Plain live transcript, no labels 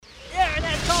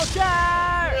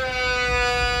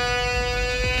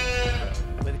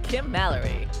Kim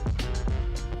Mallory.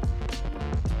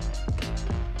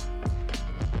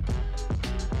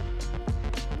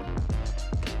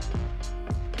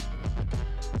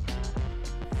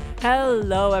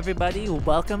 Hello, everybody.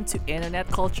 Welcome to Internet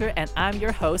Culture, and I'm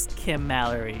your host, Kim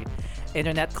Mallory.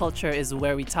 Internet Culture is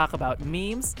where we talk about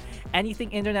memes,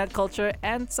 anything internet culture,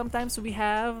 and sometimes we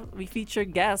feature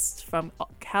guests from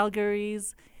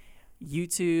Calgary's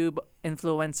YouTube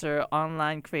influencer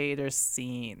online creator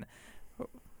scene.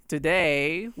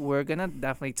 Today, we're gonna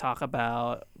definitely talk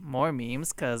about more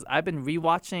memes because I've been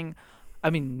not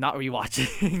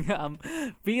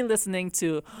rewatching, re-listening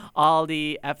to all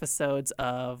the episodes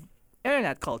of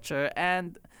Internet Culture,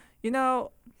 and there's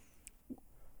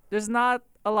not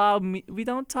a lot of we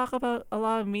don't talk about a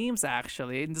lot of memes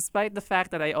actually, and despite the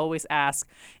fact that I always ask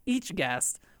each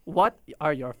guest what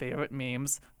are your favorite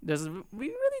memes, we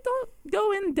really don't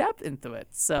go in depth into it.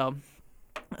 So,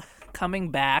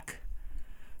 coming back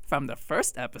from the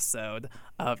first episode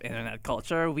of Internet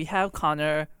Culture, we have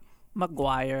Connor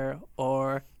McGuire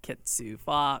or Kitsu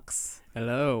Fox.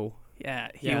 Hello. Yeah,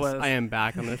 I am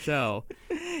back on the show.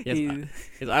 Yes,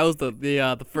 I was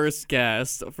the first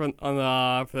guest for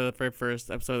the very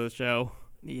first episode of the show.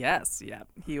 Yes, yeah,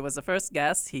 he was the first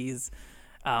guest. Has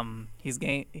a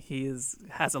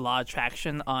lot of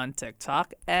traction on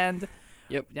TikTok, and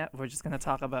yeah, we're just gonna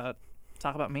talk about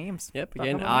memes. Yep,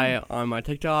 again, on my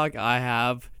TikTok I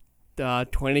have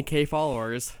 20K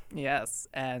followers. Yes,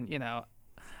 and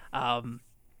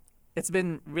it's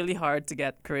been really hard to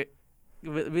get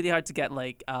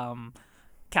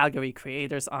Calgary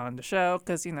creators on the show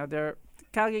because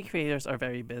Calgary creators are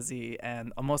very busy,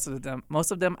 and most of them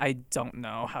I don't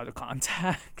know how to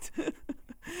contact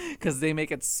because they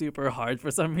make it super hard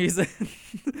for some reason.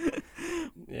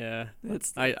 Yeah,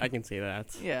 I can see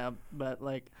that. Yeah, but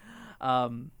let's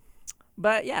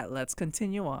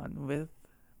continue on with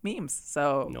memes.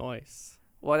 So nice.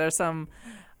 What are some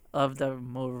of the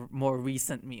more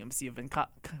recent memes you've been come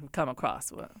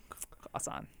across on?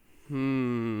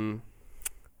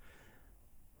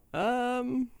 I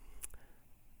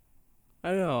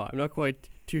don't know. I'm not quite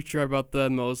too sure about the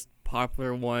most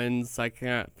popular ones. I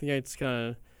just kind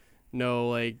of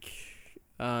know, I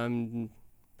don't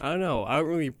know. I don't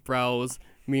really browse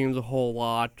memes a whole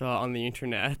lot on the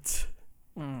internet.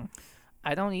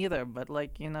 I don't either, but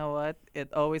you know what?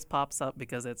 It always pops up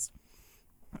because it's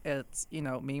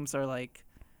memes are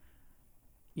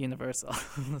universal.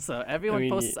 So everyone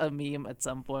posts a meme at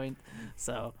some point.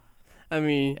 So I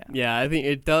think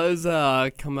it does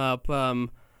come up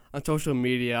on social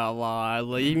media a lot.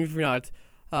 Even if you're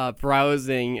not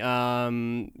browsing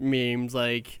memes,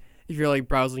 if you're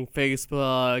browsing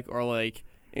Facebook or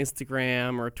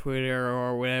Instagram or Twitter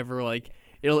or whatever,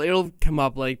 it'll come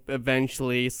up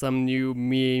eventually some new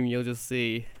meme you'll just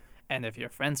see. And if you're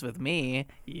friends with me,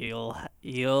 you'll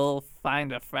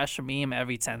find a fresh meme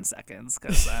every 10 seconds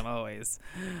because I'm always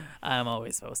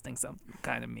posting some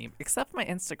kind of meme, except my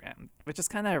Instagram, which is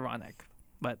kind of ironic.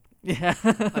 But yeah.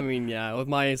 With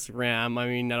my Instagram, I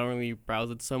don't really browse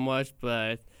it so much,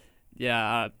 but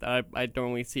yeah, I don't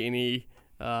really see any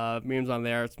memes on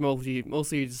there. It's mostly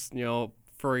just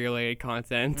furry related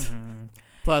content, mm-hmm.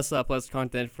 plus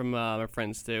content from my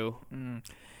friends too. You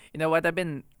know what? I've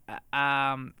been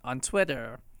on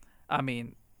Twitter.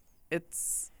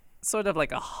 It's sort of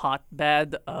like a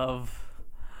hotbed of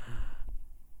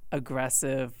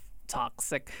aggressive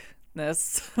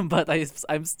toxicness, but I'm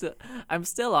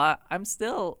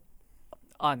still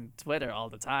on Twitter all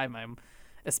the time. I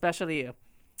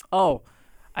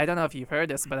don't know if you've heard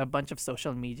this, but a bunch of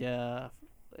social media,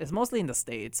 it's mostly in the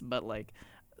States, but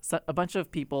a bunch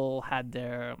of people had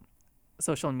their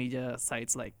social media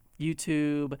sites like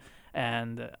YouTube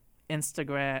and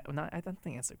Instagram. No, I don't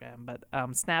think Instagram, but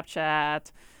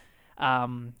Snapchat. A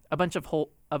bunch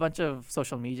of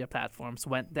social media platforms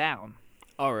went down.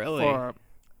 Oh, really?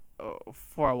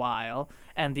 For a while,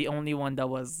 and the only one that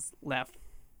was left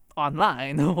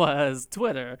online was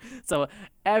Twitter. So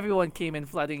everyone came in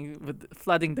flooding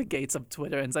the gates of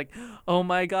Twitter, and it's like, oh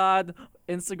my God,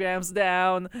 Instagram's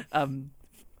down.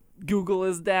 Google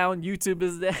is down. YouTube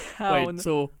is down. Wait,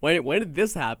 so when did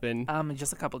this happen?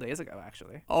 Just a couple days ago,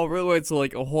 actually. Oh, really? So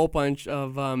a whole bunch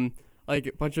of all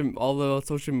the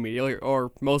social media,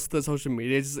 or most of the social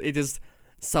media, it just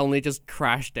suddenly just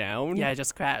crashed down. Yeah, it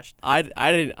just crashed. I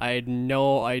had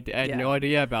no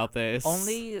idea about this.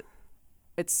 Only,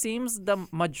 it seems the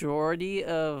majority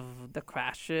of the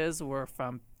crashes were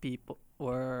from people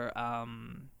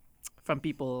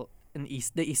in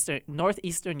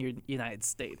northeastern United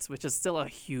States, which is still a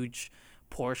huge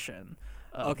portion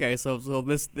Okay, so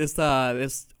this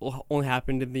only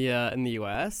happened in the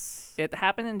U.S. It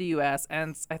happened in the U.S.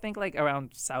 and I think like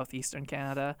around southeastern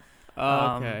Canada.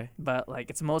 Oh, okay. But like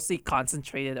it's mostly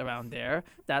concentrated around there.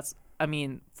 That's I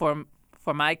mean for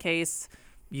my case,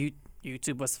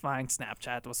 YouTube was fine,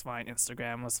 Snapchat was fine,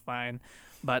 Instagram was fine,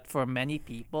 but for many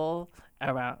people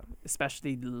around,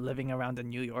 especially living around the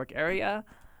New York area,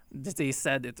 they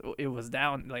said it was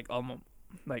down. Like almost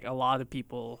like a lot of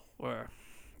people were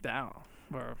down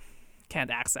or can't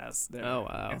access their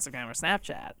Instagram or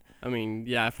Snapchat. I mean,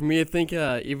 yeah, for me, I think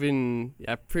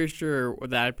pretty sure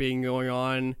with that being going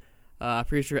on,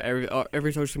 pretty sure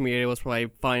every social media was probably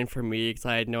fine for me because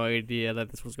I had no idea that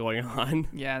this was going on.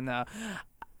 Yeah, no,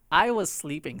 I was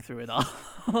sleeping through it all.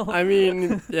 I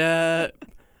mean, yeah,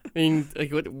 I mean,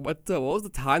 like what was the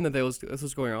time that this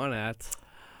was going on at?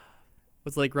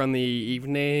 Was like around the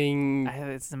evening.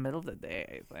 It's the middle of the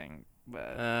day, I think.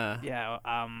 But yeah,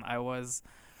 I was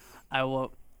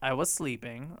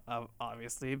sleeping,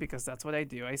 obviously, because that's what I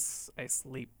do. I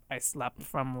sleep. I slept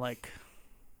from like,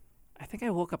 I think I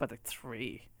woke up at like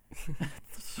 3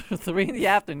 in the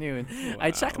afternoon. Wow.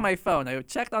 I checked my phone. I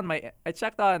checked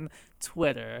on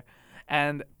Twitter,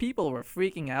 and people were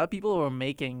freaking out. People were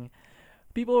making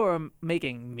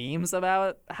memes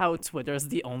about how Twitter's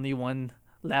the only one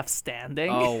left standing.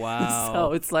 Oh wow.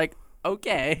 So it's like,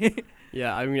 okay.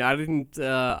 Yeah, I mean, I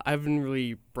haven't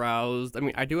really browsed. I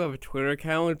mean, I do have a Twitter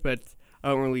account, but I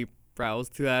don't really browse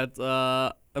to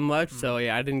that much. So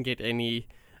yeah, I didn't get any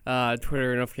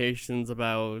Twitter notifications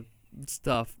about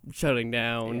stuff shutting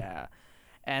down. Yeah,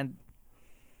 and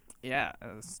yeah,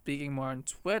 speaking more on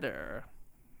Twitter,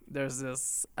 there's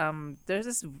this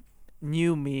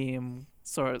new meme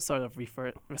sort of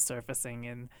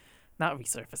resurfacing and. Not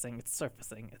resurfacing, it's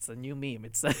surfacing. It's a new meme.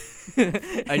 It's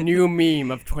a new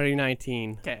meme of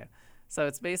 2019. Okay, so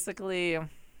it's basically,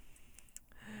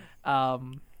 I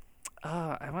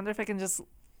wonder if I can just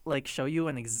like show you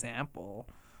an example.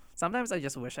 Sometimes I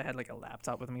just wish I had like a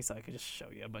laptop with me so I could just show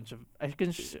you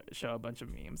show a bunch of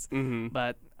memes. Mm-hmm.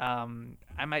 But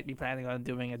I might be planning on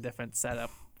doing a different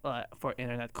setup for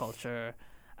internet culture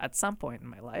at some point in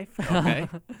my life. Okay.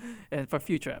 And for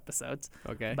future episodes.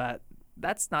 Okay. But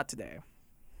that's not today.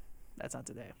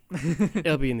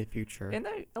 It'll be in the future.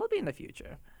 It'll be in the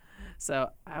future. So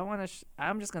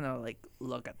I'm just gonna like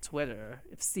look at Twitter,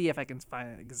 see if I can find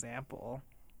an example.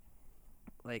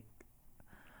 Like,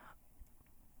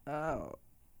 oh,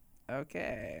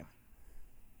 okay.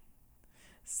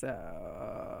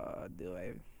 So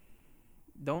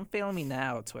don't fail me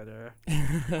now, Twitter.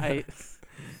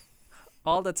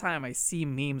 All the time I see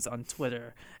memes on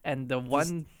Twitter, and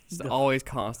always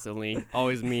constantly,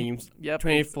 always memes. Yep.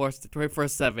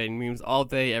 24/7 memes all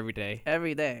day, every day.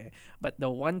 Every day. But the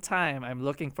one time I'm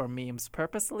looking for memes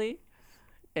purposely,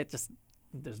 there's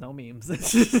no memes.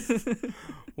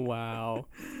 Wow.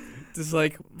 Just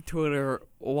like Twitter,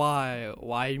 why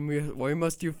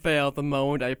must you fail the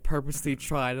moment I purposely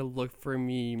try to look for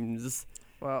memes?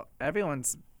 Well,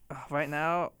 everyone's right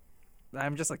now.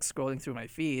 I'm just like scrolling through my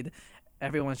feed.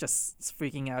 Everyone's just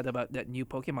freaking out about that new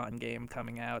Pokemon game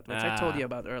coming out, which I told you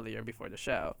about earlier before the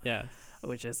show. Yeah.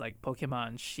 Which is like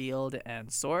Pokemon Shield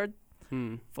and Sword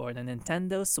for the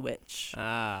Nintendo Switch.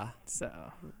 So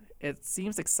it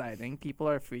seems exciting. People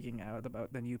are freaking out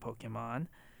about the new Pokemon,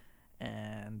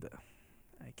 and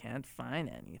I can't find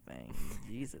anything.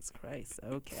 Jesus Christ.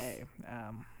 Okay.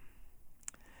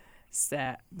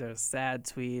 There's sad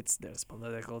tweets. There's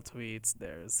political tweets.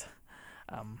 There's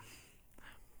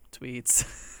tweets.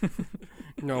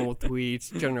 Normal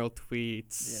tweets, general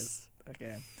tweets. Yes.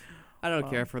 Okay. I don't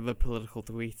care for the political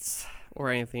tweets or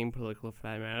anything political for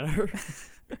that matter.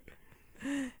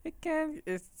 It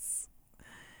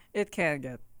can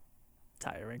get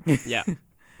tiring. Yeah.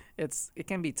 It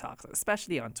can be toxic,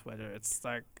 especially on Twitter. It's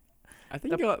like I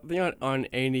think on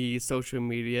any social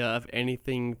media, if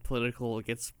anything political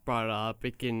gets brought up,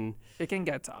 it can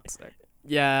get toxic.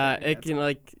 Yeah, it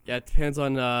depends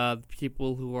on the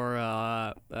people who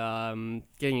are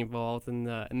getting involved in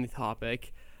the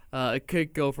topic. It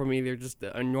could go from either just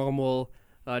a normal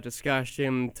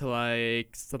discussion to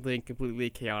like something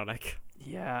completely chaotic.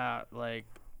 Yeah, like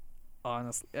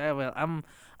honestly, well,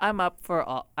 I'm up for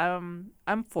all. I'm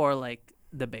for like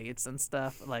debates and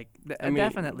stuff. Like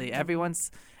definitely, everyone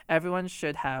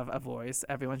should have a voice.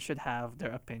 Everyone should have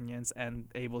their opinions and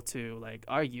able to like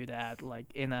argue that like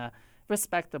in a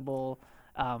respectable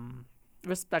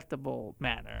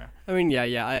manner. I mean,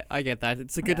 yeah, I get that.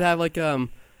 It's good to have like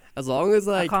as long as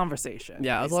like a conversation.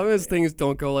 Yeah, basically. As long as things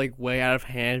don't go like way out of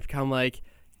hand, become like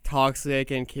toxic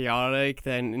and chaotic,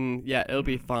 then yeah, it'll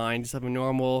be fine. Just have a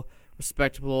normal,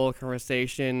 respectable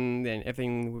conversation, then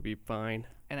everything would be fine.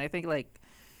 And I think like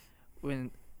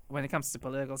when it comes to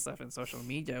political stuff and social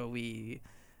media,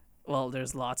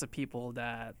 there's lots of people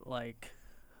that like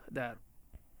that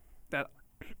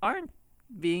aren't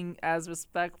being as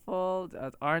respectful,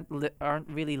 that aren't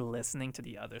really listening to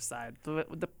the other side.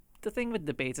 The thing with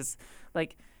debates is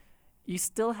like you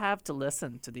still have to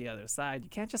listen to the other side. You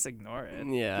can't just ignore it.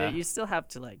 Yeah. You still have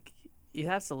to you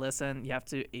have to listen. You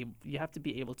have to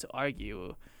be able to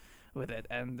argue with it.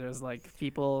 And there's like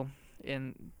people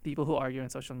who argue on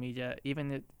social media,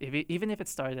 even if it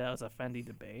started out as a friendly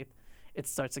debate, it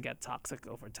starts to get toxic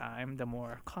over time. The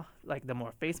more the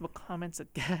more Facebook comments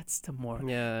it gets, the more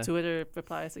Twitter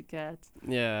replies it gets.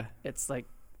 Yeah. It's like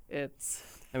it's.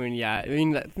 I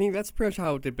think that's pretty much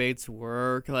how debates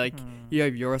work. Like you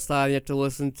have your side, you have to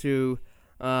listen to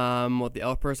what the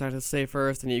other person has to say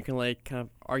first, and you can like kind of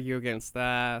argue against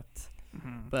that.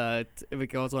 Mm-hmm. But if it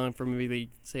goes on for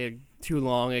maybe say too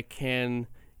long, it can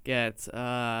get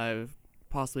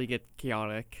possibly get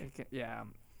chaotic. Yeah.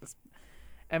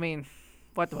 I mean,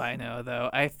 what do I know though?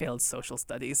 I failed social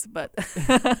studies, but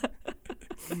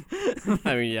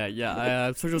I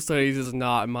mean, social studies is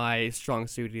not my strong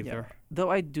suit either. Yeah. Though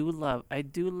I do love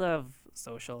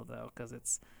social though,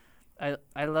 because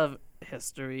I love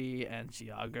history and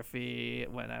geography.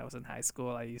 When I was in high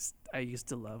school, I used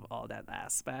to love all that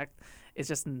aspect. It's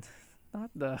just not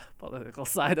the political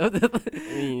side of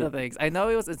the things. I know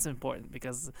it's important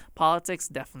because politics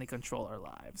definitely control our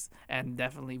lives, and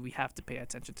definitely we have to pay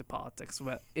attention to politics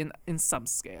in some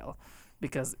scale,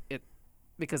 because it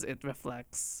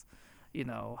reflects,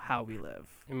 how we live.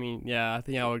 I mean, yeah, I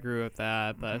think I would agree with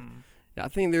that, but I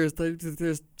think there's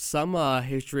some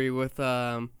history with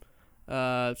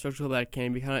social that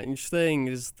can be kind of interesting.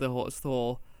 Is the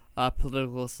whole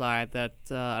political side that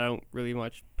I don't really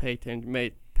much pay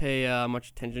much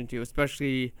attention to,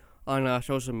 especially on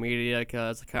social media,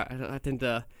 because I tend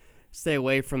to stay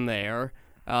away from there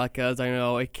because I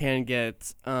know it can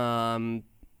get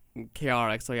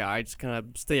chaotic. So yeah, I just kind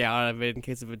of stay out of it in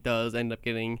case if it does end up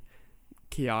getting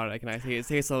chaotic, and I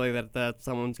say something that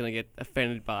someone's gonna get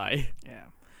offended by. Yeah.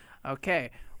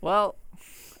 Okay. Well,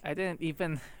 I didn't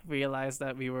even realize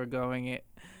that we were going.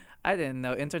 I didn't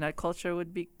know internet culture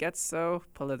would get so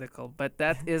political, but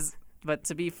but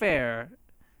to be fair,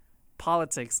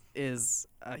 politics is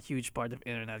a huge part of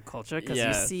internet culture because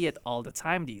you see it all the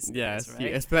time these days. Yes,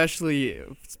 right?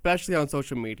 especially on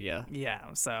social media.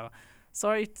 Yeah. So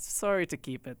sorry to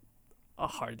keep it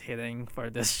hard hitting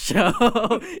for this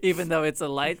show, even though it's a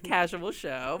light casual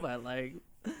show. But like,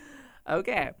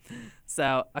 okay.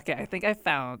 So I think I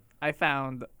found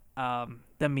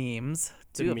the memes.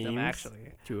 Two of them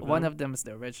actually. One of them is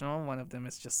the original. One of them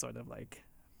is just sort of like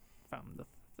from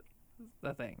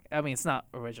the thing. I mean, it's not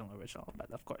original,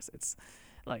 but of course it's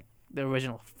like the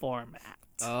original format.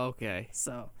 Okay.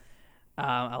 So,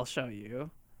 I'll show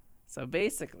you. So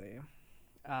basically,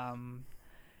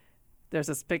 there's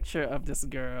this picture of this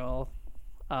girl,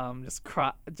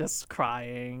 just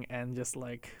crying and just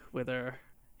like with her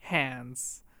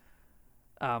hands,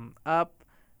 up,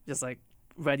 just like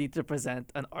ready to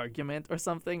present an argument or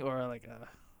something, or like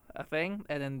a thing,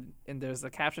 and there's a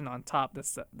caption on top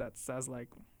that says like,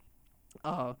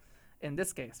 oh, in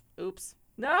this case, oops,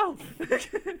 no.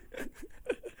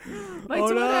 My oh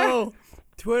Twitter. No,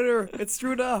 Twitter, it's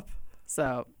screwed up.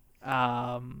 So,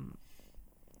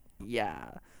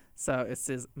 yeah. So it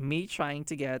says me trying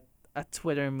to get a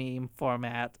Twitter meme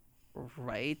format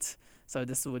right. So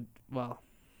this would,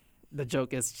 the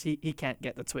joke is he can't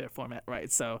get the Twitter format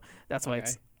right. So that's why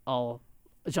it's all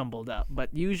jumbled up.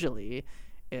 But usually,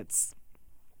 it's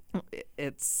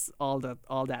all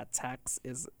that text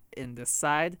is in this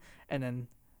side, and then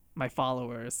my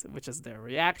followers, which is their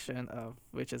reaction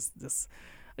which is this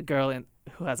girl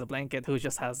who has a blanket who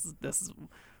just has this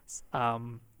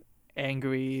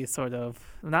angry sort of,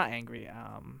 not angry,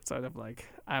 sort of like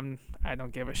I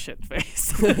don't give a shit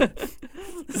face.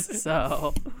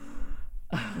 So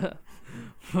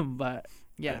but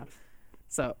yeah,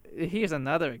 so here's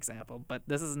another example, but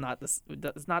this is not it's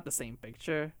not the same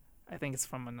picture. I think it's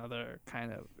from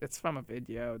it's from a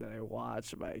video that I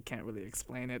watched, but I can't really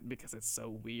explain it because it's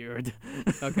so weird.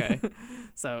 Okay.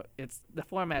 So the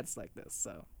format's like this.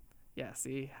 So yeah,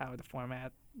 see how the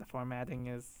formatting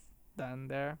is done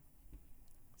there?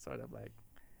 Sort of like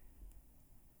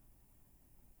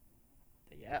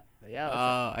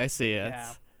Oh, I see it.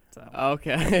 Yeah. So,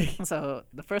 okay. So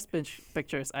the first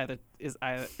picture is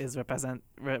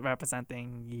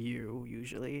representing you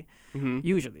usually. Mm-hmm.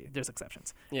 Usually, there's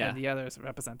exceptions. Yeah. And the other is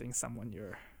representing someone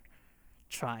you're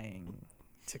trying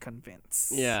to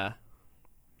convince. Yeah.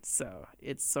 So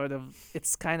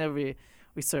it's kind of I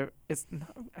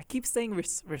keep saying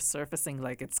resurfacing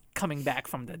like it's coming back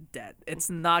from the dead. It's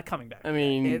not coming back. I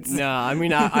mean, it's no. I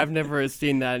mean, I've never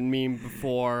seen that meme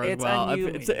before. It's well, a new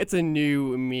it's a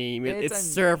new meme. It's It's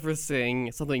a-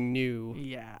 surfacing something new.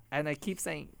 yeah, and I keep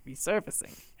saying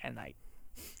resurfacing, and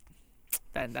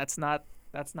then that's not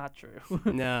true.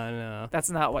 No, That's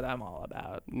not what I'm all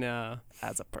about no.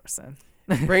 as a person.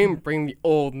 Bring the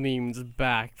old memes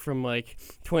back from like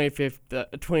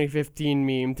 2015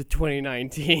 meme to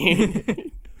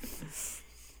 2019.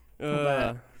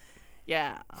 But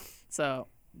yeah, so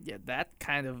yeah, that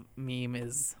kind of meme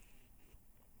is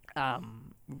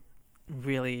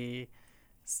really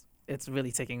it's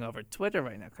really taking over Twitter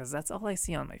right now because that's all I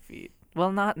see on my feed.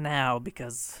 Well, not now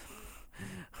because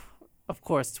of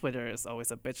course Twitter is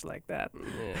always a bitch like that.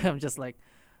 Yeah. I'm just like,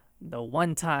 the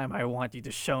one time I want you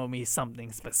to show me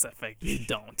something specific, you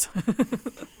don't.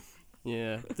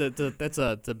 Yeah, that's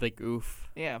a big oof.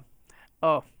 Yeah.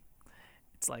 Oh,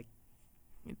 it's like,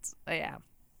 yeah.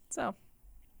 So,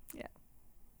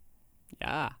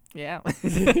 Yeah. yeah.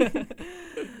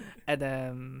 And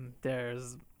then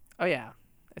there's, oh yeah,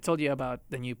 I told you about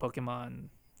the new Pokemon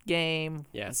game.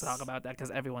 Yes. Let's talk about that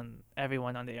because everyone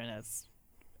on the internet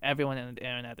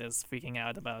is freaking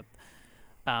out about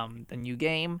the new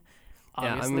game.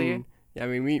 Obviously.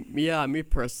 Me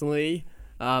personally,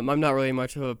 I'm not really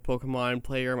much of a Pokemon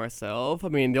player myself. I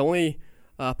mean, the only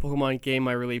Pokemon game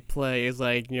I really play is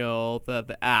like,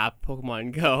 the app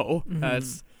Pokemon Go. Mhm.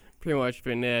 That's pretty much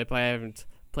been it. But I haven't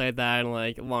played that in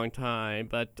like a long time.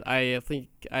 But I think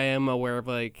I am aware of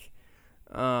like,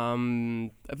 I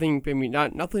think maybe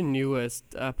not the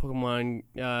newest Pokemon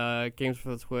games for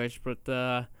the Switch, but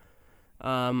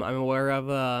I'm aware of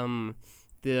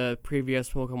the previous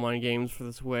Pokemon games for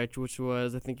the Switch, which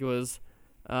was, I think it was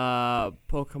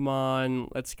Pokemon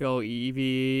Let's Go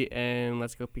Eevee and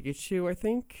Let's Go Pikachu, I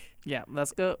think. Yeah,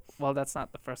 let's go. Well, that's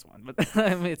not the first one, but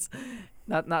I mean, it's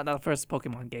not the first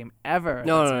Pokemon game ever.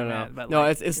 No, that's no, been no, made, but no.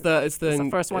 like, It's the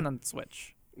first one on the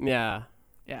Switch. Yeah,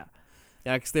 Yeah.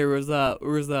 yeah. Because there was a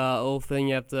little thing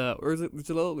you have to. There was a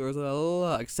little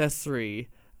accessory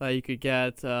that you could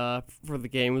get for the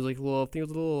game. It was like a little. I think it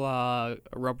was a little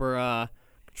rubber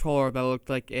controller that looked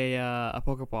like a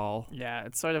Pokeball. Yeah,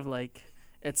 it's sort of like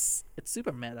it's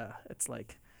super meta. It's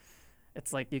like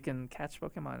you can catch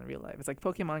Pokemon in real life. It's like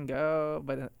Pokemon Go,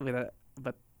 but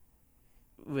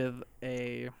with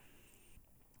a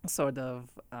sort of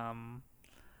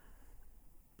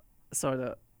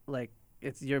like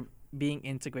you're being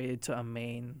integrated to a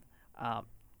main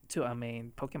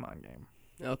Pokemon game.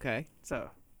 Okay. So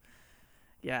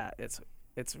yeah, it's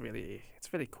really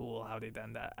cool how they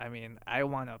done that. I mean, I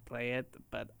want to play it,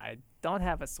 but I don't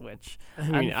have a Switch.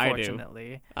 I mean,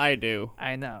 unfortunately. I do.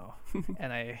 I know.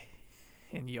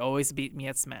 and you always beat me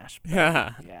at Smash.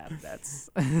 Yeah. Yeah, that's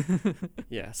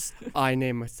Yes. I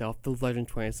named myself the Legend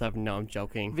 27. No, I'm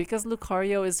joking. because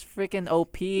Lucario is freaking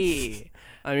OP.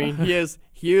 I mean,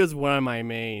 he is one of my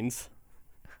mains.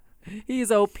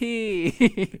 He's OP.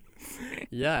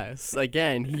 Yes.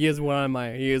 Again, he is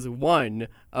one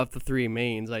of the three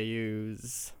mains I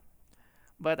use.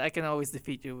 But I can always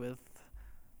defeat you with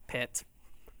Pit.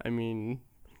 I mean,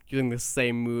 using the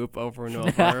same move over and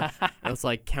over. It's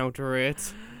like counter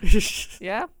it.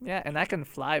 Yeah, and I can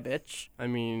fly, bitch. I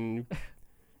mean,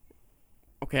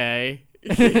 okay.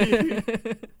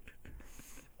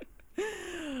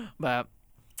 But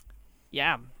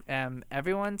yeah,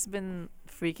 everyone's been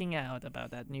freaking out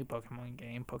about that new Pokemon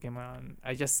game.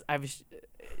 I've just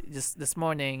this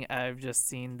morning I've just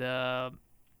seen the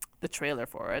trailer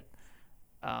for it,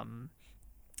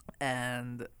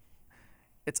 and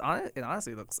it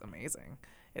honestly looks amazing.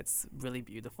 It's really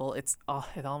beautiful. It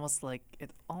almost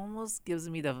gives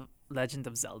me the Legend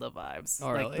of Zelda vibes. Oh,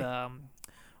 like really? the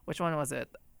which one was it?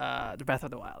 The Breath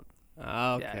of the Wild.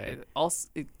 Okay.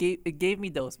 Yeah, it gave me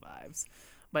those vibes,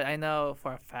 but I know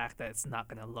for a fact that it's not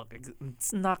gonna look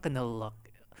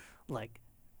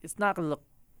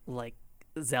like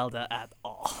Zelda at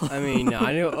all. I mean,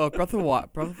 I know Breath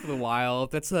of the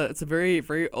Wild. It's a very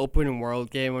very open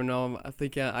world game. I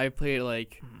think I played it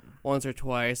like once or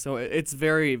twice, so it's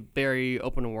very very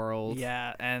open world.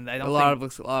 Yeah, and I don't a lot of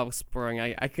exploring.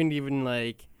 I couldn't even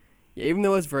even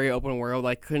though it's very open world,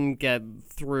 I couldn't get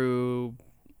through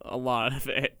a lot of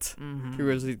it.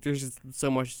 Mhm. There's just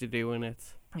so much to do in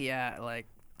it. Yeah,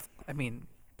 I mean,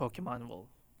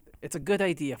 it's a good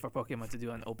idea for Pokemon to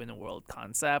do an open world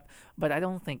concept, but I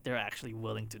don't think they're actually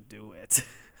willing to do it.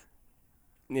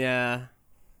 Yeah.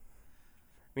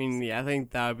 I mean, I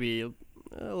think that would be a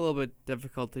little bit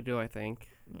difficult to do, I think.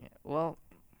 Yeah, well,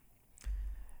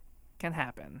 can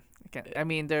happen. It I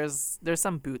mean, there's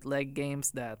some bootleg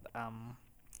games that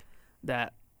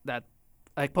that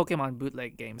like Pokemon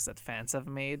bootleg games that fans have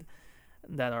made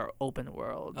that are open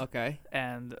world. Okay.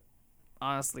 And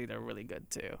honestly, they're really good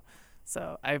too.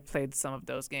 So I played some of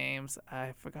those games.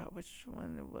 I forgot which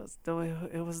one it was.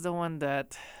 It was the one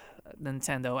that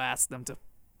Nintendo asked them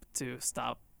to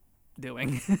stop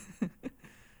doing.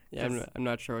 Yeah, I'm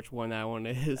not sure which one that one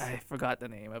is. I forgot the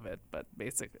name of it, but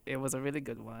basically, it was a really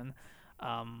good one.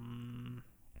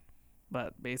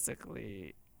 But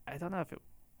basically, I don't know if it.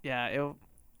 Yeah,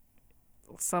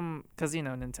 because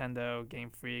Nintendo, Game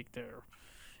Freak, they're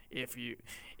if you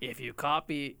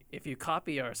copy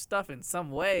our stuff in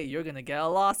some way, you're gonna get a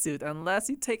lawsuit unless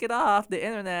you take it off the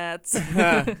internet.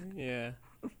 Yeah.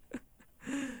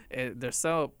 They're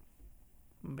so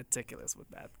meticulous with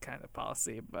that kind of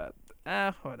policy, but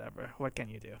whatever. What can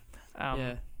you do?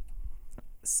 Yeah.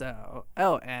 So,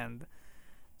 and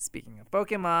speaking of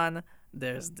Pokemon,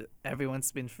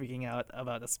 everyone's been freaking out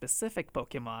about a specific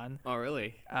Pokemon. Oh,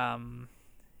 really?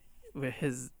 With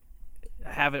his,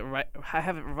 I have it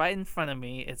right in front of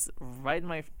me. It's right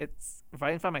in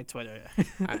front of my Twitter.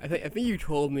 I think you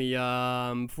told me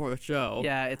before the show.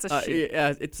 Yeah, it's a sheep.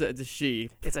 Yeah, it's a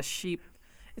sheep. It's a sheep.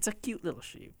 It's a cute little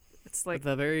sheep. It's like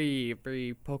with a very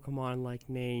very Pokemon-like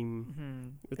name. Mm-hmm.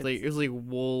 It's like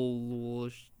wool.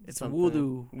 It's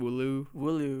something. Wooloo.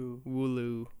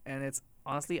 Wooloo. And it's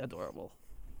honestly adorable.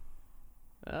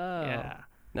 Oh. Yeah.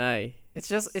 Nice. It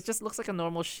just looks like a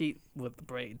normal sheep with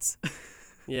braids.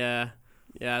 Yeah.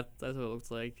 Yeah, that's what it looks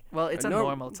like. Well, it's a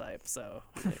normal type, so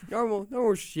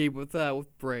normal sheep with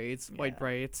braids, white Yeah.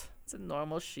 braids. It's a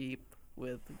normal sheep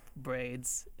with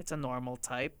braids. It's a normal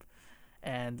type,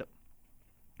 and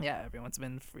yeah, everyone's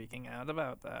been freaking out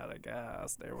about that. I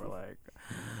guess they were like,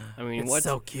 I mean, "It's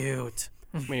so cute."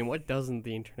 I mean, what doesn't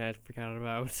the internet freak out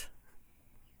about?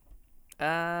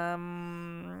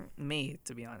 Me,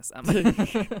 to be honest.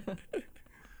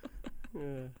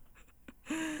 Yeah.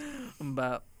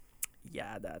 But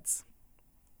yeah, that's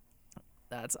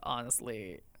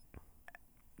honestly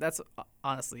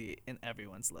in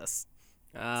everyone's list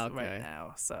Okay. right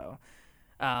now. So,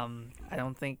 I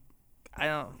don't.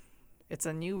 It's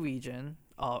a new region.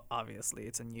 Obviously,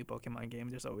 it's a new Pokemon game.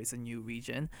 There's always a new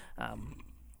region.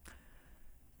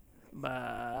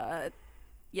 But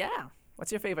yeah,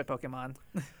 what's your favorite Pokemon?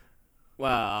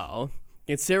 Wow.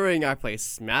 Considering I play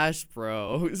Smash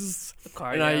Bros.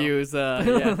 Lucario. And I use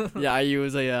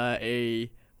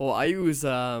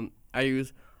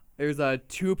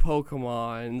two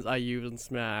Pokemons I use in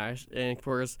Smash, and of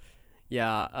course,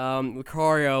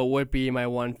 Lucario would be my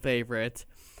one favorite.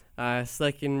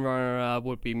 Second runner-up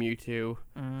would be Mewtwo.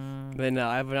 Then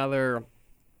I have another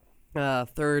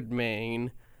third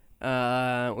main,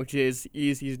 which is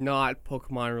he's not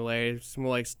Pokemon related. It's more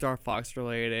like Star Fox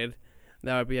related.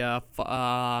 That would be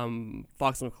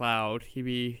Fox McCloud. He'd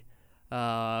be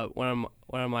one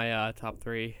of my top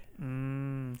three.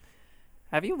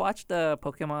 Have you watched the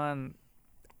Pokemon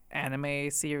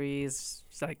anime series,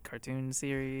 like cartoon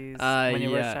series, when you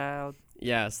were a child?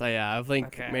 Yes, I have.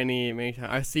 Many times.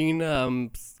 I've seen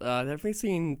definitely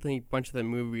seen a bunch of the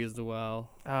movies as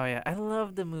well. Oh yeah, I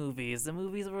love the movies. The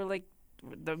movies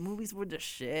were the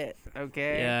shit.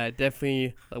 Okay. Yeah,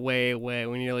 definitely way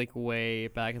when you're like way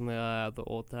back in the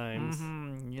old times.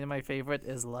 My favorite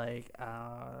is like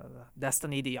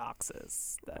Destiny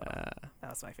Deoxys. That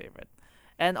was my favorite,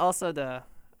 and also the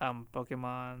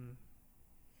Pokemon.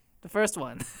 The first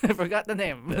one, I forgot the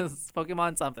name. It's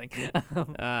Pokemon something.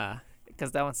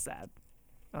 Because that one's sad.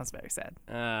 That one's very sad.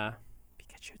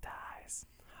 Pikachu dies.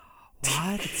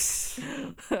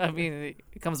 What? I mean,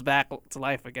 it comes back to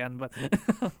life again, but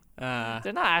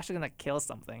they're not actually gonna kill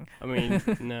something. I mean,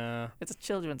 no. It's a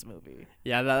children's movie.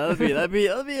 Yeah, that'd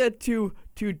be too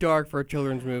dark for a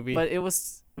children's movie. But it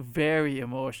was very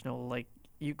emotional. Like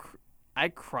I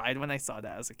cried when I saw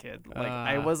that as a kid. Like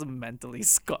I was mentally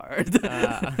scarred.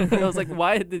 I was like,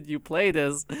 "Why did you play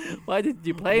this? Why did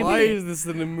you play Why me? is this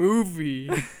in a movie?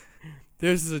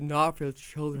 This is not for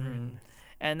children."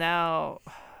 And now,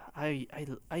 I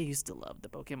used to love the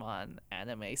Pokemon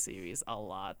anime series a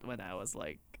lot when I was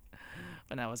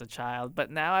a child. But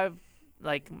now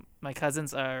my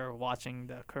cousins are watching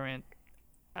the current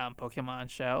Pokemon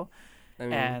show. I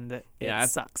mean, and it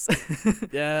sucks.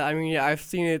 Yeah, I mean, I've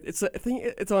seen it. I think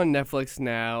it's on Netflix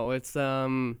now. It's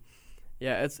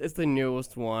it's the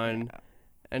newest one,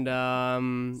 and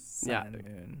Sun and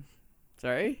Moon.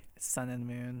 Sorry. Sun and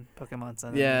Moon, Pokemon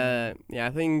Sun. Yeah, I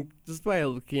think just by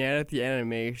looking at it, the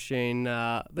animation,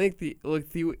 I think the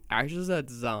actors that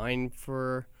designed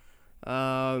for,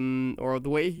 or the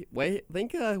way I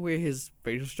think the way his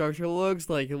facial structure looks,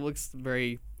 like it looks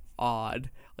very odd.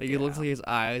 Like it Yeah. looks like his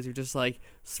eyes are just like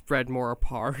spread more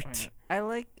apart.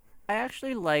 I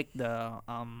actually like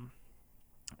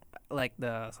like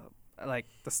the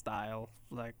the style,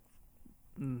 like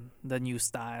the new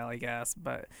style, I guess.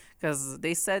 But because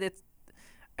they said it's,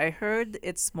 I heard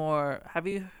it's more. Have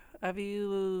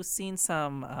you seen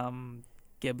some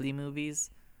Ghibli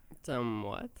movies?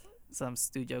 Somewhat. Some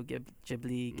Studio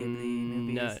Ghibli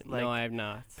movies, like No, I have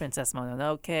not. Princess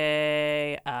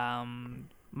Mononoke,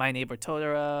 My Neighbor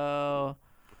Totoro.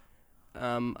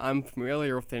 I'm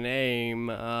familiar with the name,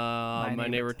 My Neighbor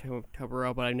Neighbor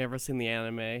Totoro, but I've never seen the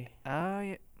anime. Oh,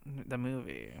 yeah, the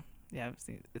movie. Yeah, I've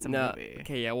seen. It's a No, movie.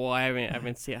 okay, yeah. Well, I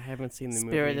haven't seen the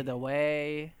Spirited movie.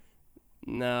 Away.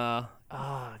 No.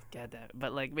 Oh, get that.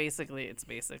 But like basically, it's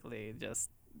just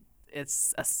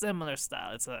it's a similar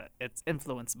style. It's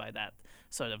influenced by that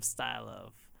sort of style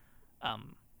of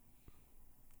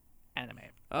anime.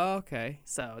 Oh, okay.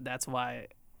 So that's why,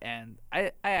 and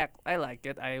I like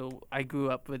it. I grew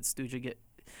up with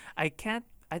I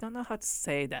don't know how to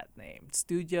say that name.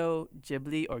 Studio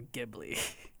Ghibli or Ghibli.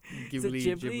 Is it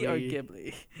Ghibli or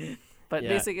Ghibli? But Yeah.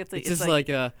 basically, It's just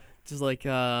like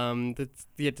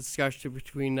the discussion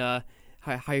between how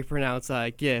you pronounce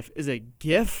GIF. Is it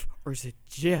GIF or is it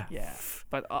GIF? yeah.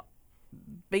 But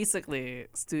basically,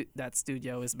 that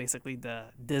studio is basically the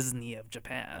Disney of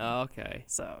Japan. Oh, okay.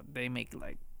 So they make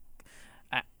like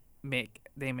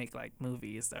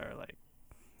movies that are like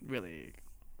really,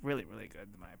 really, really good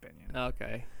in my opinion.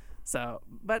 Okay. So,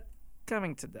 but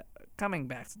coming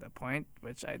back to the point,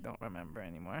 which I don't remember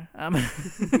anymore.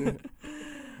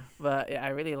 But yeah, I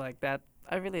really like that.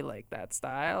 I really like that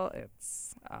style.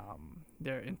 It's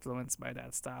they're influenced by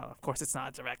that style. Of course, it's not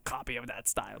a direct copy of that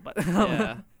style, but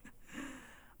Yeah.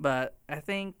 but I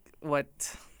think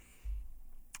what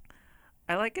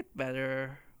I like it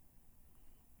better,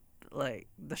 like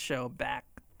the show back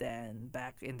in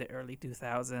the early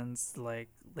 2000s, like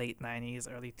late 90s,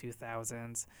 early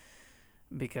 2000s,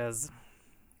 because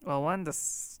well, one,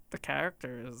 the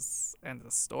characters and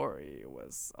the story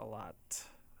was a lot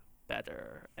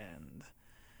better, and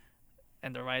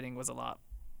the writing was a lot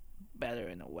better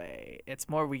in a way. It's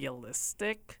more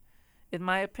realistic, in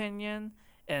my opinion,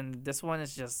 and this one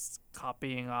is just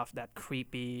copying off that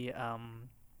creepy,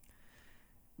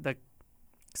 the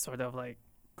sort of like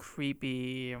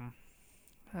creepy,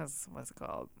 what's it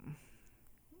called?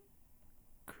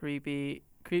 Creepy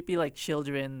like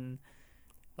children.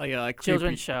 Like a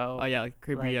Children's creepy, show. Oh yeah, like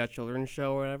creepy like- children's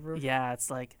show or whatever. Yeah, it's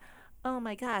like, oh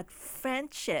my god,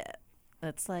 friendship.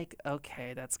 It's like,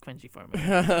 okay, that's cringy for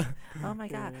me. Oh my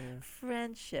god,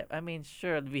 friendship. I mean,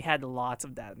 sure, we had lots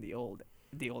of that in the old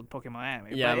Pokemon anime.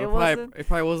 Yeah, but it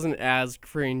probably wasn't as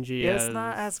cringy. it's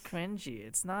not as cringy.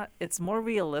 It's not. It's more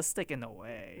realistic in a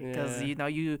way, because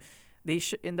Yeah.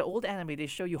 in the old anime they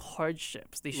show you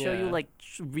hardships. They show you Yeah. like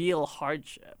real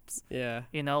hardships. Yeah.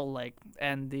 Like,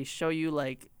 and they show you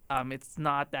like it's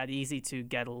not that easy to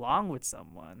get along with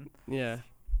someone, Yeah.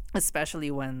 especially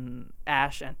when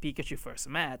Ash and Pikachu first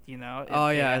met. Oh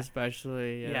yeah,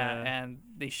 especially. yeah, and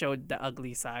they showed the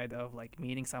ugly side of like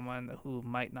meeting someone who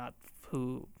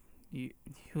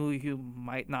you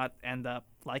might not end up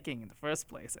liking in the first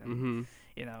place, and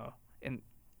Mhm. in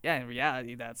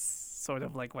reality that's sort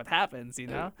of like what happens.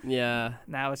 Yeah.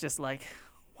 Now it's just like,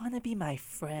 wanna be my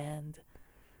friend.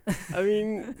 I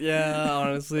mean, yeah.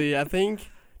 Honestly, I think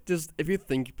just if you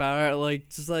think about it, like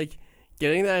just like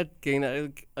getting that,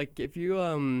 like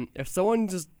if someone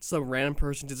just some random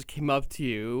person just came up to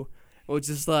you, was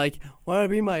just like, want to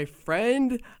be my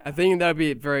friend? I think that'd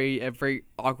be a very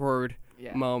awkward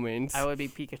Yeah. moment. I would be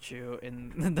Pikachu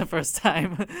in the first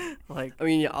time. Like, I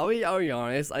mean, I'll be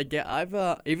honest. I've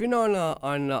even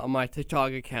on my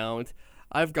TikTok account,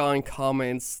 I've gotten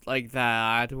comments like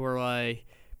that where like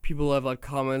people have like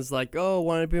comments like, "Oh,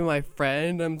 want to be my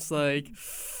friend?" I'm just like,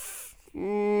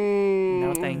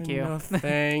 No, thank you. No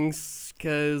thanks,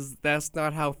 because that's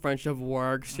not how friendship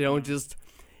works. You don't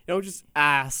just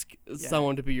ask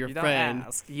someone to be your you don't friend.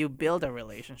 ask, you build a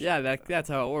relationship. Yeah, that's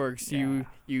how it works. Yeah.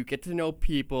 You get to know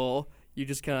people. You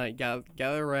just kind of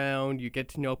gather around. You get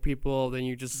to know people. Then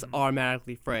you just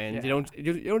automatically friends. Yeah.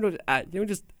 You don't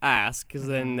just ask, because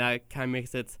then that kind of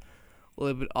makes it a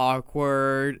little bit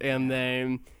awkward. And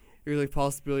then there's like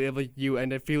possibility of like you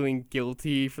end up feeling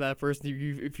guilty for that person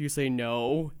if you say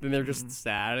no. Then they're just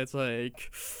sad. It's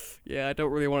like, yeah, I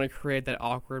don't really want to create that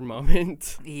awkward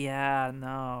moment. Yeah,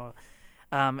 no.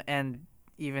 And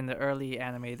even the early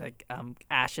anime, like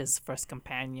Ash's first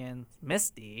companion,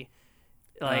 Misty,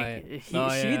 like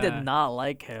she did not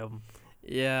like him.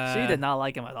 Yeah. She did not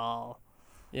like him at all.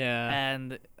 Yeah.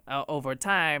 And over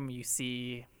time, you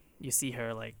see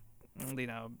her like,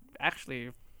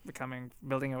 actually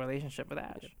building a relationship with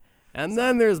Ash. And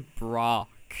then there's Brock.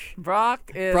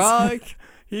 Brock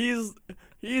is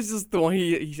he's just the one.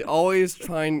 He's always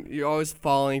you're always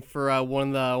falling for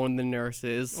one of the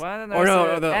nurses. One of the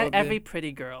nurses, and every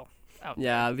pretty girl.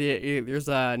 Yeah, there's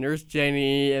Nurse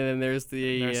Jenny, and then there's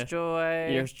the Nurse Joy.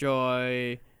 Nurse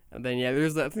Joy, and then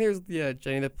there's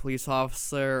Jenny the police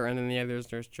officer, and then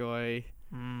there's Nurse Joy.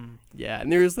 Yeah,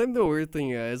 and there's the weird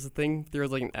thing is there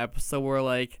was like an episode where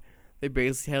like they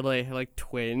basically had like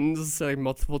twins, so, like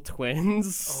multiple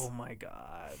twins. Oh my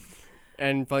god!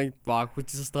 And like Brock was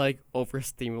just like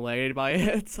overstimulated by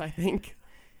it. I think.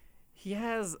 He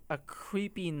has a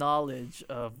creepy knowledge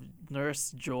of Nurse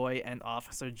Joy and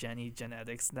Officer Jenny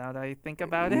genetics now that I think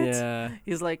about it. Yeah.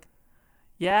 He's like,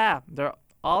 yeah,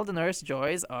 all the Nurse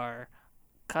Joys are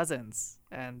cousins,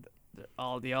 and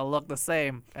they all look the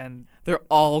same, and they're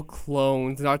all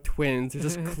clones, not twins. They're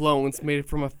just clones made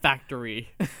from a factory.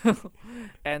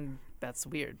 And that's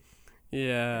weird.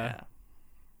 Yeah.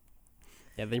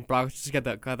 Yeah, I think Brock just got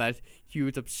that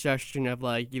huge obsession of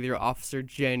like either Officer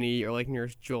Jenny or like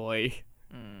Nurse Joy.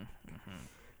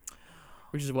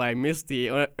 Which is why Misty,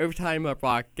 every time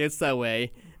Brock gets that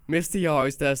way, Misty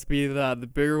always has to be the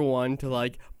bigger one to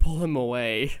like pull him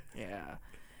away. Yeah.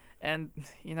 And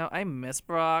I miss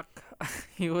Brock.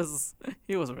 he was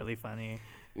really funny.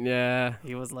 Yeah.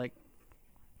 He was like,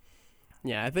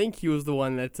 yeah, I think he was the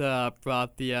one that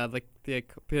brought the bit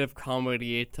of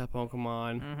comedy to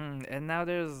Pokemon. And now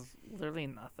there's literally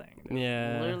nothing.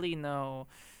 There's literally no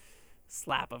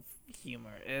slap of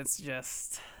humor. It's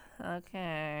just,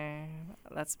 okay,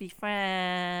 let's be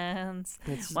friends.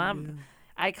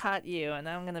 I caught you, and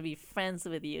I'm gonna be friends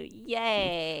with you.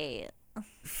 Yay!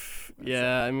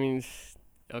 Yeah, I mean,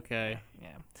 okay.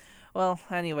 Yeah. Well,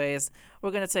 anyways, we're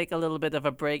gonna take a little bit of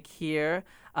a break here.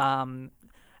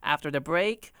 After the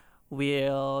break,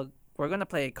 we're gonna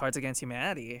play Cards Against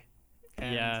Humanity.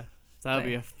 Yeah, that'll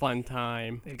be a fun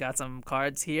time. We got some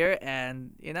cards here,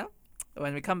 and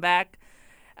when we come back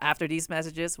after these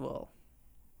messages, we'll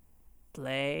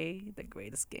play the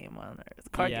greatest game on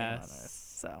earth, card game on earth.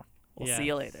 So we'll see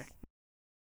you later.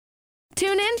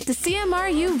 Tune in to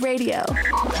CMRU Radio.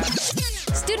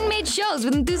 Student-made shows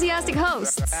with enthusiastic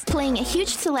hosts. Playing a huge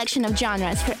selection of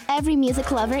genres for every music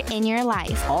lover in your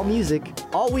life. All music,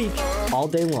 all week, all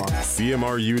day long.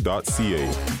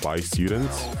 CMRU.ca. By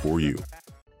students, for you.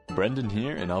 Brendan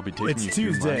here, and I'll be taking you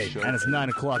to my show. And it's 9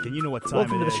 o'clock, and you know what time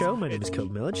Welcome it to is. the show. My name is Code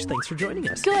Millich. Thanks for joining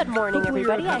us. Good morning,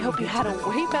 everybody. I hope you had a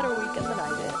way better weekend than I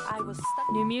did. I was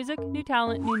stuck. New music, new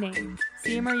talent, new name.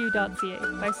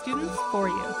 CMRU.ca. By students, for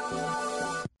you.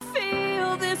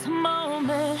 Feel this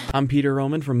moment. I'm Peter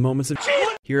Roman from Moments of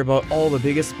Hear about all the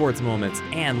biggest sports moments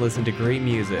and listen to great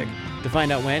music. To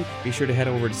find out when, be sure to head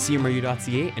over to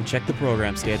CMRU.ca and check the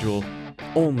program schedule.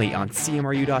 Only on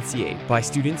CMRU.ca. By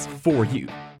students, for you.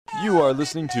 You are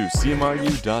listening to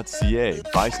CMRU.ca.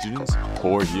 By students,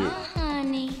 for you.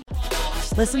 Honey.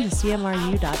 Listen to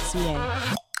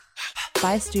CMRU.ca.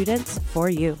 By students, for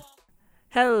you.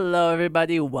 Hello,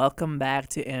 everybody. Welcome back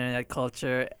to Internet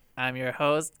Culture. I'm your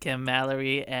host, Kim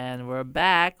Mallory, and we're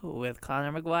back with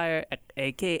Connor McGuire,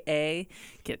 a.k.a.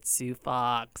 Kitsu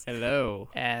Fox. Hello.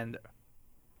 And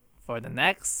for the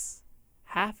next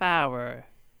half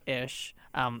hour-ish,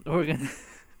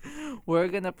 we're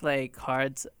gonna play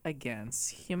Cards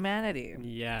Against Humanity.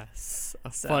 Yes,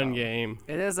 fun game.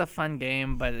 It is a fun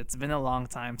game, but it's been a long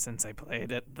time since I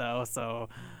played it, though. So,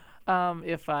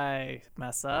 if I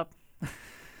mess up,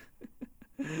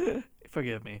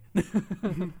 forgive me.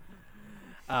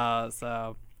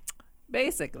 So,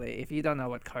 basically, if you don't know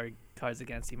what Cards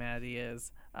Against Humanity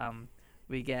is,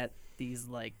 we get these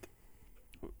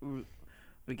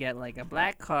we get like a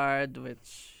black card,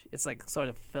 which it's like sort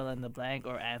of fill in the blank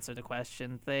or answer the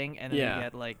question thing, and then we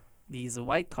get like these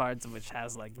white cards, which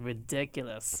has like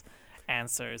ridiculous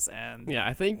answers. And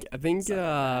I think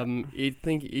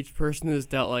each person is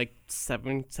dealt like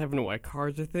seven white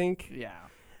cards, I think. Yeah.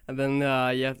 And then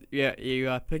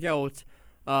you pick out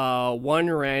one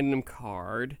random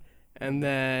card, and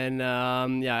then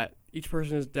each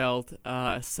person is dealt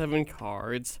 7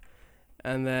 cards,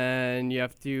 and then you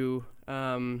have to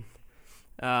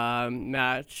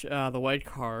match the white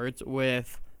cards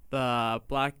with the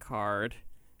black card.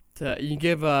 You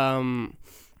give the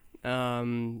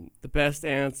best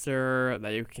answer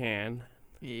that you can.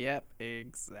 Yep,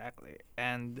 exactly.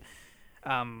 And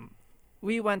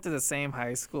we went to the same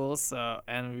high school,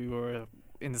 and we were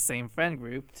in the same friend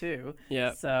group too.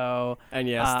 Yeah. So and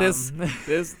yes,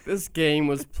 this game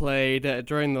was played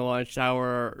during the lunch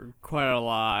hour quite a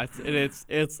lot.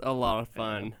 It's a lot of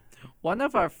fun. One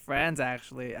of our friends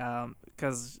actually,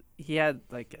 because he had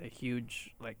like a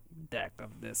huge like deck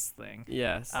of this thing.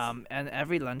 Yes. And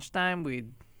every lunchtime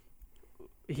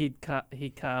he'd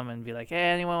come and be like,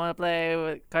 "Hey, anyone want to play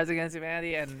with Cards Against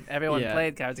Humanity?" And everyone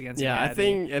played Cards Against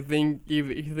Humanity. Yeah, I think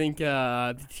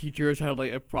the teachers had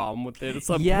like a problem with it at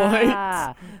some point.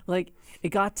 Yeah, like it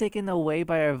got taken away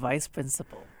by our vice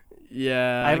principal.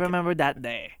 Yeah, I remember that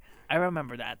day.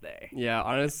 Yeah,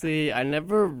 honestly, I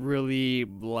never really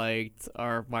liked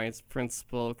our vice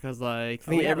principal because like I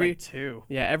think every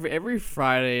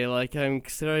Friday, like I'm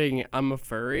a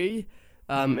furry.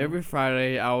 Every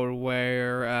Friday I would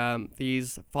wear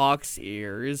these fox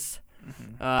ears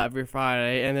every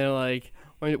Friday, and then like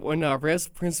when our vice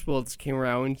principals came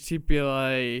around, they'd be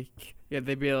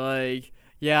like,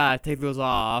 yeah, take those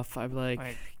off. I'd be like,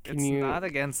 it's not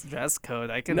against dress code.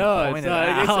 I can no, point it's not.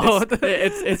 it out.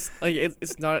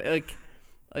 It's not like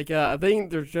I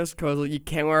think there's dress codes like you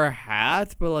can't wear a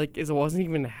hat, but like it wasn't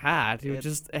even a hat. It was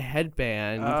just a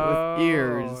headband with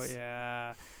ears.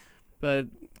 Yeah. But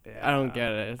I don't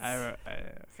get it.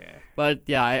 Okay. But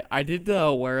yeah, I did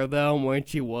wear them when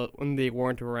they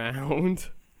weren't around.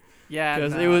 Yeah.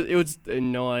 Because it was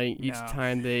annoying each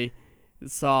time they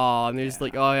saw and they're just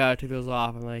like, oh yeah, I took those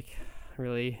off. I'm like,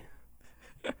 really?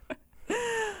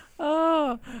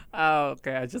 Oh,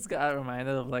 okay. I just got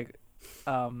reminded of like,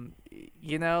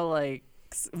 like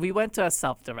we went to a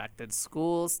self-directed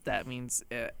schools. That means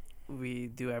we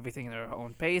do everything at our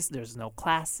own pace. There's no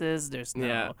classes. There's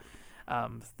no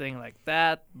thing like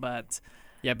that. But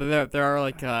there are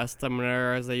like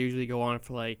seminars that usually go on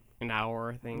for like an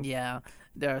hour, I think. Yeah,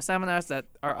 there are seminars that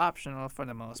are optional for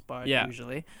the most part.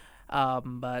 Usually.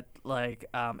 But like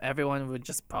everyone would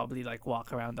just probably like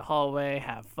walk around the hallway,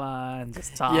 have fun,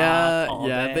 just talk. All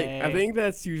day. I think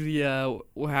that's usually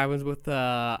what happens with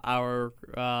our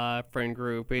friend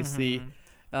group. Basically,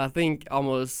 I think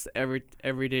almost every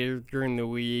day during the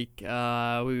week, we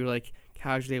would like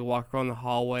casually walk around the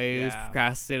hallways,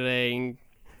 procrastinating.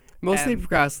 Mostly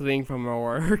procrastinating from our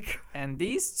work. And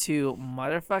these two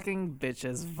motherfucking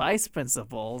bitches, vice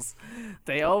principals,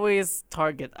 they always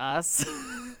target us.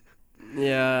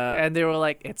 Yeah. And they were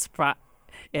like, it's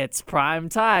prime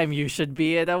time. You should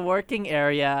be in a working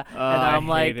area. And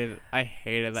I'm I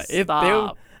hated that.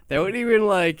 Stop. They would even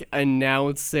like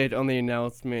announce it on the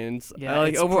announcements. Yeah,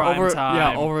 like it's over time.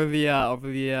 Yeah, over the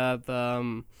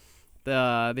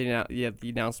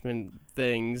announcement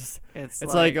things. It's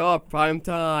like, oh, prime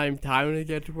time to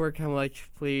get to work. I'm like,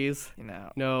 please,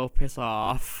 no, piss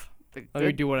off. Let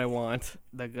me do what I want.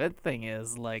 The good thing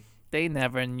is, like, they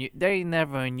never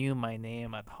knew my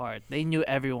name at heart. They knew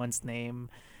everyone's name,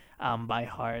 by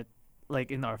heart.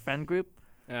 Like in our friend group,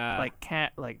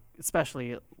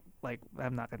 especially. Like,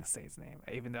 I'm not gonna say his name,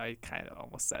 even though I kind of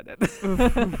almost said it.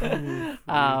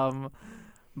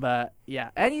 But yeah.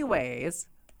 Anyways,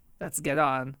 let's get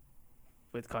on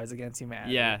with Cards Against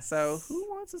Humanity. Yeah. So who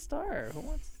wants to start?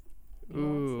 I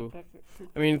mean,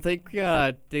 I think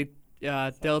they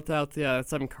dealt out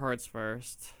some cards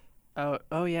first.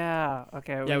 Oh yeah.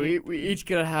 Okay. Yeah, we each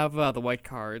gonna have the white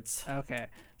cards. Okay.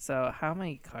 So how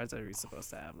many cards are we supposed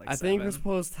to have? Like I think we're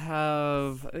supposed to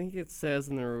have. I think it says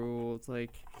in the rules like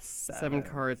 7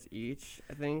 cards each.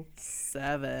 I think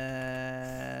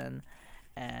 7.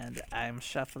 And I'm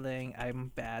shuffling.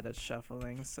 I'm bad at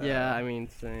shuffling. So yeah, I mean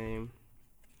same.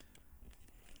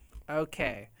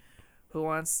 Okay. Who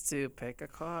wants to pick a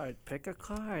card? Pick a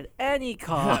card. Any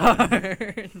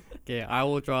card. Okay, I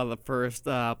will draw the first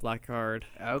black card.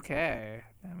 Okay.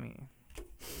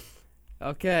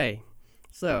 Okay.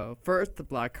 So, first the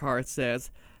black card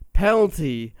says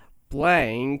penalty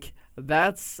blank.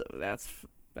 That's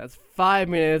 5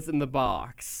 minutes in the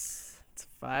box. It's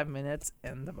 5 minutes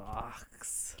in the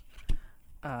box.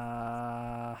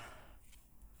 Oh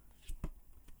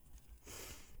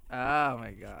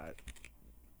my god.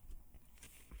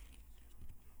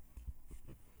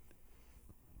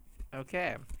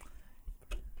 Okay.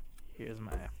 Here's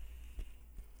my.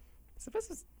 Is it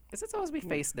supposed to be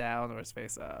face down or is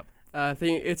face up? I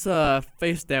think it's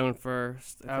face down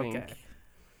first. I think.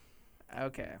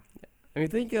 Okay. I mean, I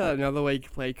think another way you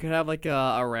could play, you could have like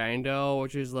a rando,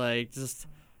 which is like just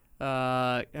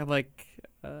have like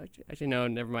actually no,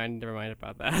 never mind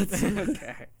about that.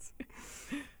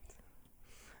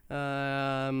 Okay.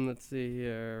 Let's see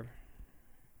here.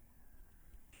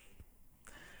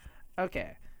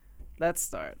 Okay. Let's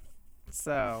start.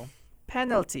 So,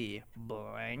 penalty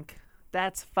blank.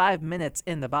 That's 5 minutes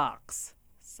in the box.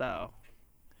 So,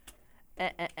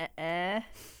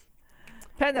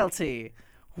 penalty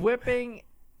whipping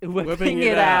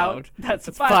it out. That's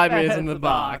 5 minutes in the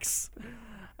box.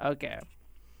 Okay.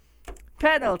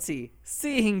 Penalty: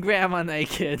 seeing grandma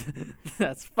naked.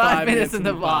 That's 5 minutes in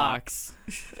the box.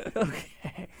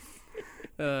 Okay.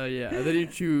 Yeah. Then you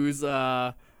choose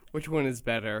which one is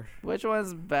better. Which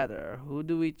one's better? Who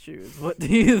do we choose? What do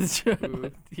you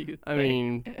choose? I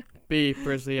mean, B,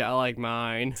 personally, I like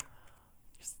mine.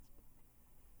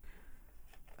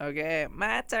 Okay,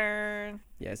 my turn.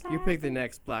 Yes, you pick the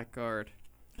next black card.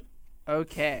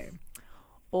 Okay.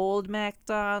 Old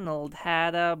MacDonald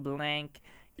had a blank.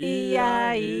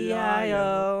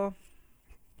 E-I-E-I-O.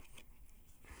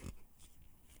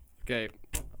 Okay,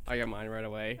 I got mine right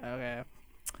away. Okay.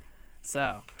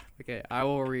 So. Okay, I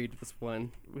will read this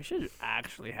one. We should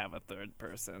actually have a third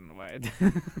person, right?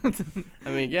 I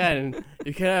mean, again,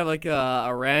 you can have like a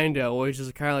rando, which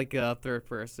is kind of like a third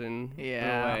person.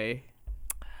 Yeah. In a way.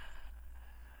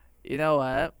 You know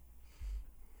what?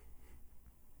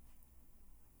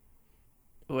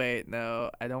 Wait,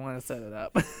 no, I don't want to set it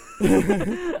up.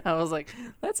 I was like,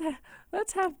 let's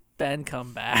have Ben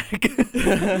come back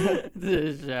to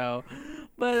the show,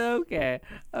 but okay.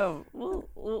 Oh,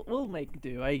 we'll make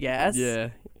do, I guess. Yeah.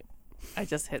 I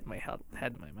just hit my head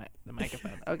the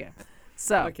microphone. Okay,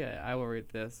 so okay, I will read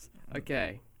this.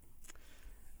 Okay,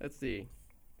 let's see.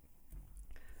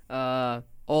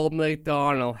 Old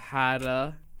MacDonald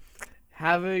had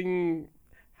having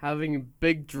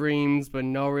big dreams but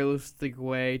no realistic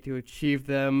way to achieve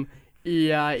them.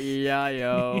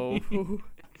 E-I-E-I-O.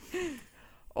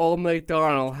 Old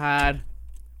MacDonald had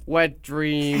wet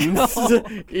dreams.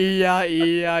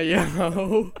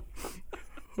 E-I-E-I-O.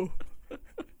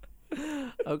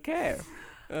 Okay.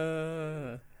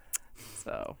 So,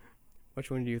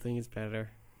 which one do you think is better?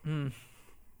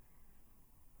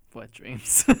 Wet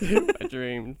dreams. Wet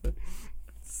dreams.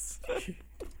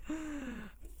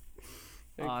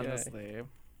 Honestly.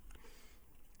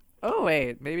 Oh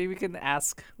wait, maybe we could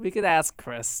ask Chris. We could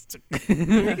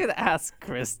ask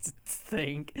Chris to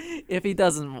think if he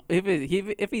doesn't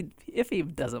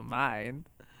mind.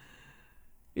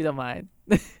 You don't mind?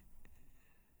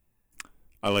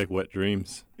 I like wet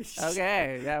dreams.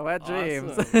 Okay, yeah, wet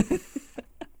dreams.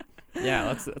 Yeah,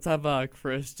 let's have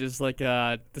Chris just like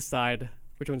decide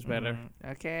which one's better.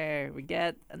 Okay, we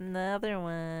get another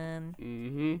one.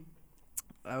 Mm-hmm.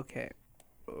 Okay.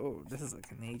 Oh, this is a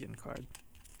Canadian card.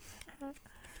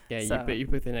 Yeah, so, you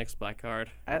pick the next black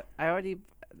card. I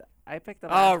picked the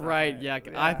last Oh, one, right, yeah,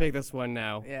 I picked this one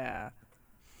now. Yeah.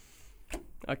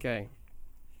 Okay.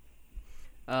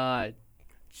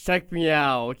 Check me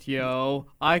out, yo.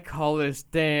 I call this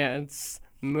dance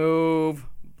move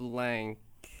blank.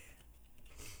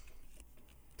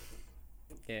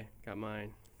 Yeah, got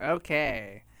mine.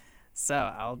 Okay. So,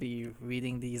 I'll be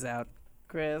reading these out,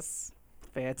 Chris.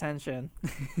 Pay attention.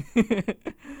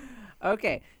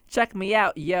 Okay, check me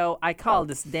out, yo. I call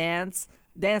this dance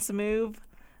move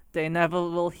the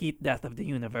inevitable heat death of the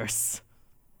universe.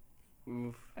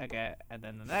 Oof. Okay, and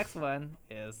then the next one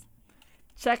is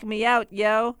check me out,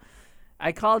 yo.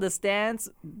 I call this dance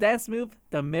move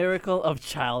the miracle of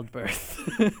childbirth.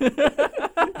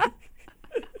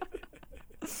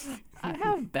 I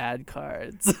have bad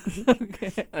cards.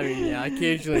 Okay. I mean, yeah,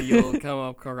 occasionally you'll come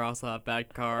across a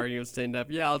bad card and you'll stand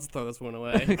up, yeah, I'll just throw this one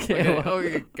away. Okay,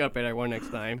 okay, got a better one next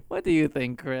time. What do you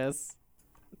think, Chris?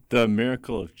 The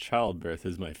miracle of childbirth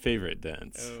is my favorite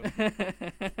dance. Oh.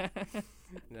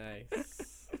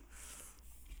 Nice.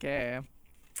 Okay.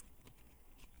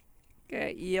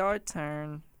 Okay, your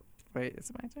turn. Wait, is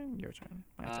it my turn? Your turn.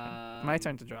 My turn. My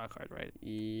turn to draw a card, right?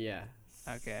 Yes.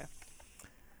 Okay.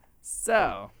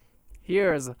 So,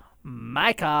 here's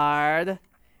my card.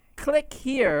 Click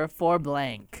here for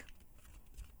blank.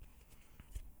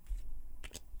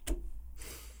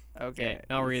 Okay.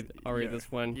 I'll read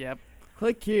this one. Yep.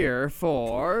 Click here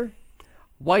for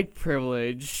white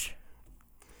privilege.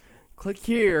 Click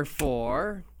here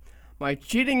for my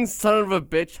cheating son of a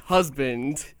bitch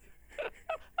husband.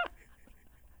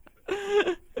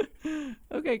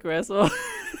 Okay, Chris. Well,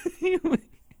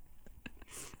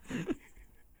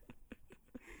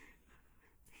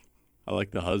 I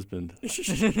like the husband.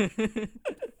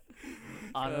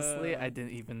 Honestly, I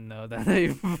didn't even know that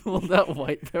I pulled out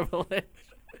white privilege.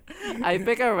 I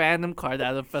pick a random card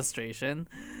out of frustration,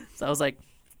 so I was like,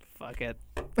 fuck it.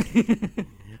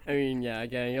 I mean, yeah,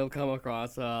 again, you'll come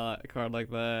across a card like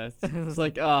this. It's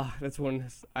like, this one,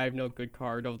 I have no good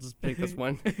card. I'll just pick this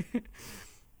one.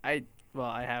 I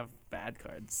have bad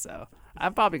cards, so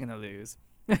I'm probably going to lose.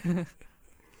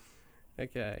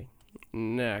 Okay,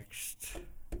 next.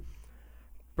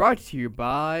 Brought to you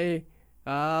by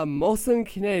Molson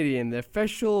Canadian, the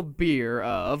official beer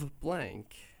of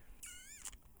blank.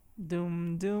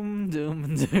 Doom, doom,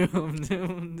 doom, doom,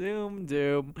 doom, doom,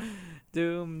 doom.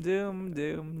 Doom, doom,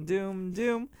 doom, doom,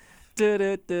 doom.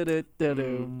 Boom,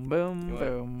 boom,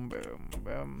 boom,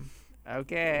 boom.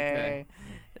 Okay.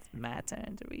 It's my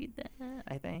turn to read that,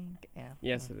 I think. Yeah.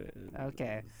 Yes, it is.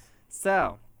 Okay.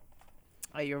 So,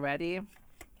 are you ready?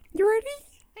 You ready?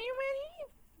 Are you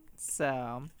ready?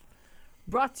 So,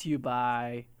 brought to you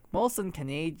by Molson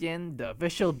Canadian, the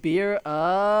official beer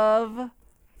of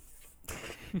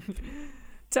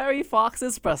Terry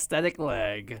Fox's prosthetic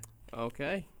leg.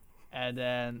 Okay. And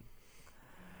then,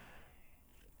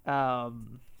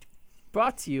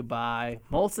 brought to you by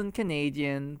Molson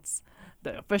Canadians,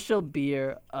 the official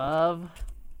beer of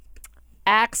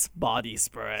Axe Body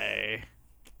Spray.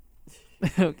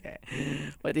 Okay.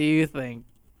 What do you think,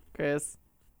 Chris?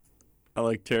 I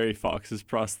like Terry Fox's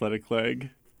prosthetic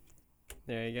leg.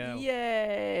 There you go.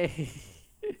 Yay!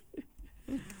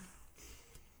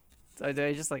 So do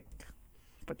I just like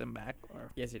put them back or?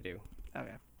 Yes, you do.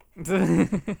 Okay.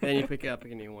 Then you pick up a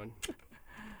new one.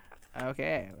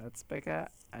 Okay, let's pick up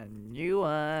a new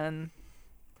one.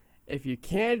 If you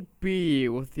can't be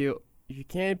with the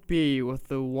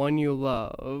one you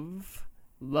love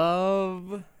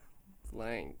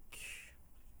blank.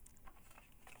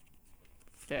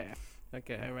 Okay.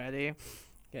 Okay. Are you ready?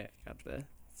 Okay, got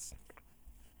this.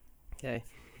 Okay.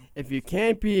 If you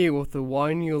can't be with the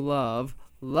one you love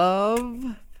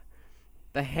the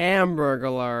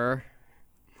Hamburglar.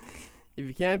 If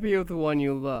you can't be with the one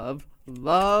you love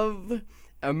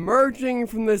emerging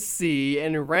from the sea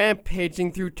and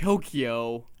rampaging through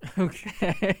Tokyo.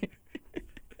 Okay.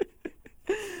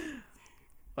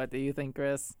 What do you think,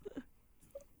 Chris?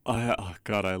 Oh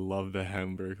God, I love the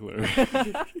Hamburglar.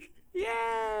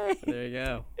 Yay! There you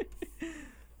go.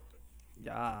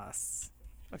 Yes.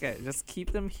 Okay, just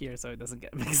keep them here so it doesn't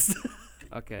get mixed up.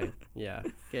 Okay, yeah.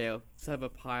 Okay, let's have a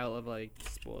pile of like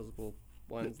disposable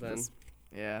ones then.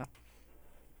 Yeah.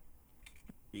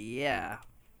 Yeah.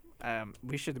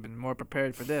 We should have been more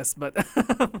prepared for this, but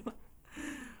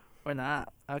we're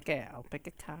not. Okay, I'll pick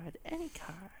a card. Any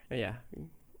card. Yeah.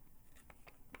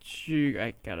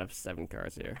 I got 7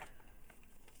 cards here.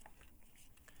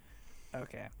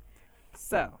 Okay.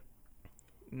 So,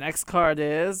 next card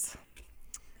is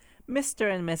Mr.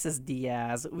 and Mrs.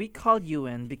 Diaz. We called you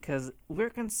in because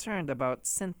we're concerned about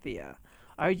Cynthia.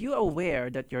 Are you aware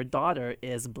that your daughter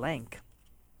is blank?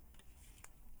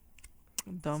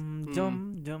 Dum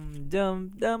dum dum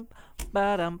dum dum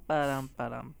ba-dum ba-dum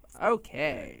ba-dum.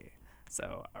 Okay.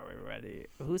 So, are we ready?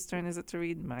 Whose turn is it to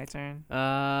read? My turn?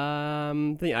 I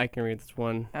think I can read this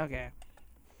one. Okay.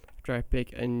 Try to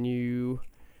pick a new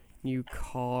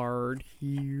card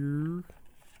here.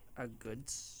 A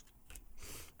goods.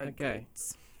 Okay.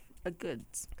 A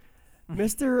goods.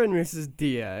 Mr. and Mrs.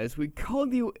 Diaz, we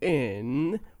called you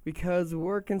in because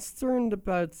we're concerned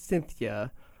about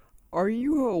Cynthia. Are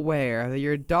you aware that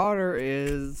your daughter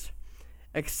is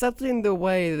accepting the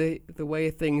way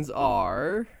things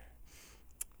are?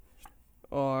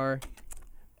 Or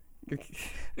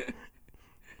Mr.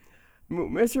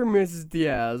 and Mrs.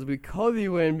 Diaz, we called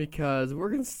you in because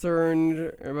we're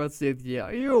concerned about Cynthia.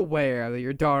 Are you aware that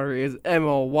your daughter is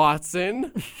Emma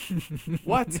Watson?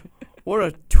 What? What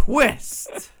a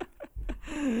twist!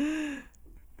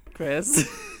 Chris?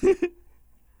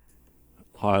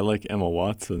 Oh, I like Emma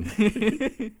Watson.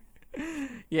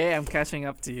 Yeah, I'm catching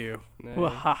up to you. Nice.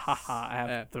 Ha ha ha! I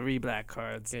have 3 black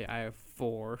cards. Okay, I have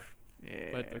 4. Yeah.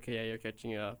 But okay, yeah, you're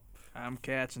catching up. I'm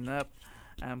catching up.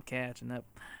 Okay,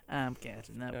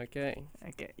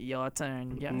 your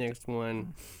turn. Next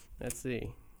one. Let's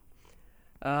see.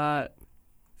 What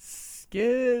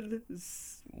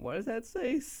does that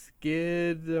say?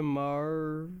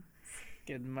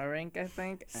 Skidmarink, I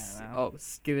think. I don't know. Oh,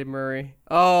 Skidmarink.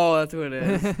 Oh, that's what it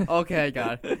is. Okay, I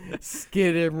got it.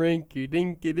 Skidmarinky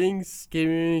dinky ding,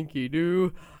 skidmarinky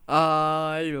doo.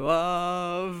 I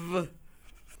love.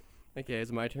 Okay, is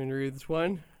it my turn to read this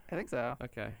one? I think so.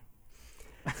 Okay.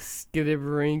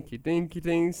 Skidmarinky dinky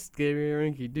ding,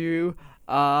 skidmarinky doo.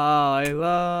 I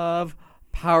love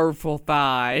powerful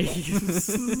thighs.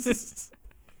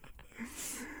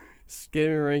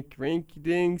 Skidmarink, rinky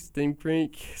ding,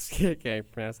 stinkrink. Okay,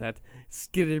 pronounce that.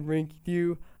 Skidmarink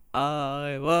doo.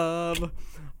 I love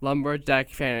lumberjack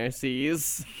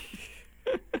fantasies.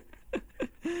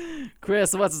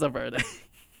 Chris, what's the verdict?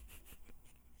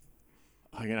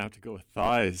 I'm gonna have to go with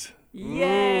thighs.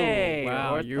 Yay! Ooh,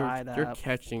 wow, We're you're tied up.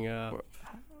 catching up.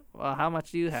 Well, how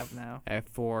much do you have now? I have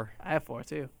 4. I have 4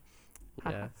 too.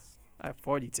 Yes. I have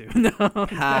 42. No.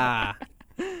 Ha!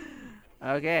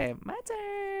 Okay, my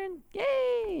turn.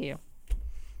 Yay!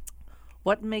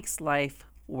 What makes life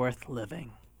worth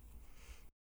living?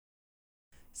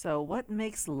 So, what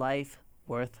makes life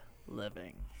worth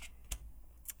living?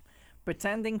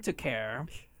 Pretending to care.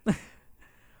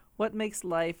 What makes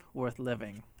life worth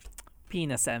living?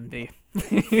 Penis envy.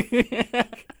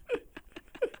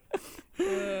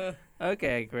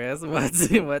 Okay, Chris, what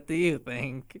do you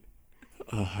think?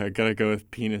 I gotta go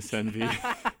with penis envy.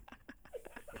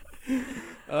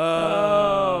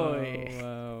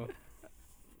 Wow.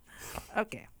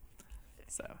 Okay,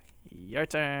 so your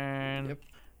turn. Yep.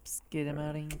 Oh,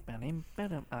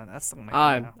 that's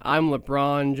I'm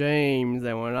LeBron James,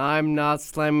 and when I'm not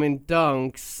slamming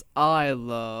dunks, I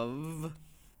love.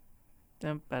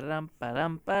 Dum ba-dum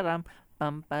ba-dum ba-dum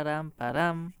bum ba-dum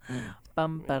ba-dum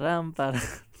bum ba-dum ba-dum.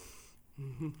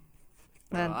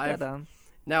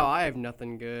 Now I have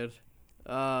nothing good.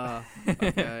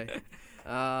 Okay.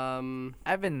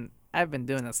 I've been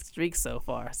doing a streak so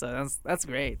far, so that's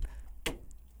great.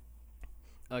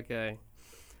 Okay.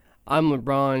 I'm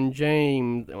LeBron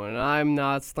James, and when I'm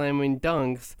not slamming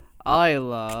dunks, I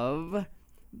love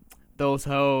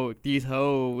these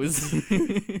hoes.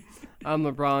 I'm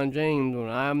LeBron James, when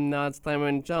I'm not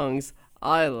slamming dunks,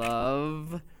 I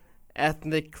love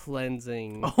ethnic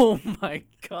cleansing. Oh my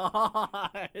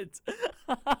god.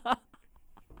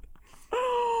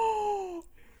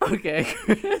 Okay,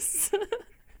 Chris.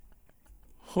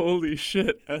 Holy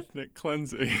shit, ethnic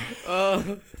cleansing.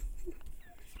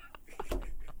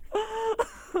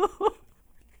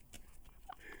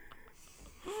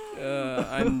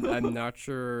 I'm not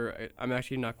sure. I'm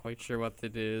actually not quite sure what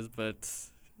it is, but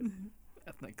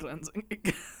Ethnic cleansing.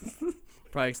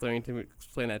 probably explain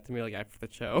that to me like after the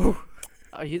show.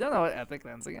 Oh, you don't know what ethnic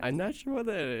cleansing is? I'm not sure what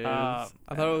that is. I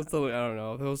thought it was something. I don't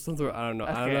know. If it was something, I don't know.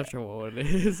 Okay. I'm not sure what it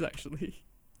is actually.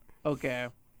 Okay.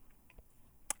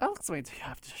 I'll explain to you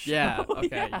after the show. Yeah.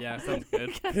 Okay. Yeah. Sounds good.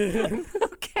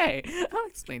 Okay. I'll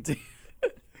explain to you.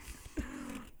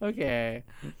 Okay.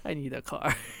 I need a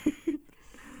car.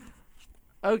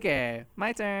 Okay.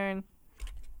 My turn.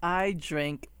 I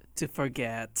drink to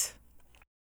forget.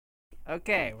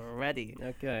 Okay. We're ready.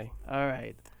 Okay. All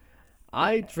right.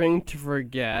 I drink to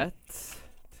forget.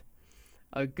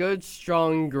 A good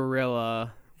strong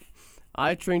gorilla.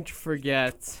 I drink to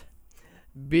forget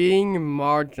being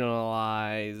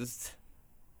marginalized.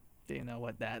 Do you know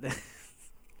what that is?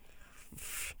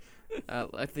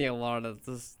 I think a lot of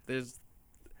this. I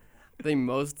think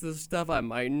most of the stuff I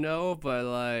might know, but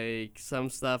like some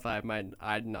stuff I do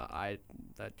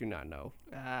not know.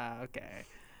 Okay.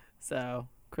 So,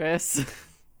 Chris.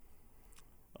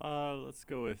 Let's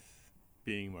go with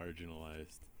being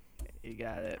marginalized. You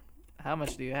got it. How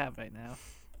much do you have right now?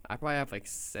 I probably have like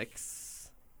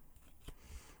 6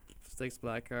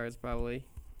 black cards probably.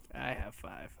 I have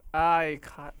 5. I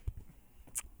caught.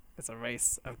 It's a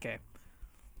race. Okay.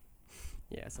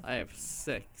 Yes, I have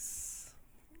 6.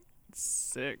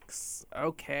 6.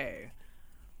 Okay.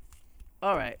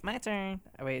 All right, my turn.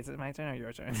 Wait, is it my turn or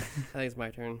your turn? I think it's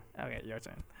my turn. Okay, your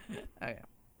turn. Okay.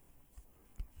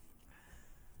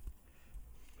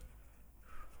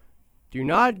 Do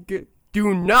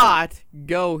not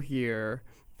go here.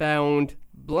 Found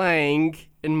blank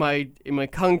in my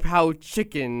Kung Pao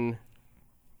chicken.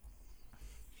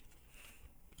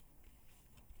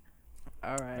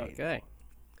 All right. Okay.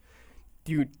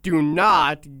 Do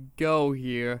not go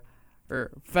here.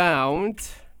 Found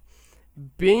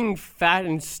being fat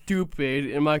and stupid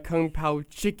in my Kung Pao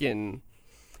chicken.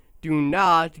 Do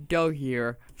not go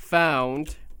here.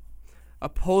 Found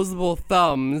opposable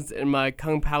thumbs in my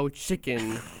Kung Pao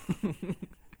chicken.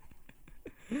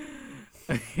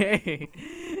 Okay.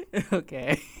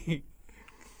 Okay.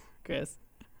 Chris.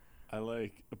 I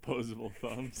like opposable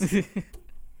thumbs.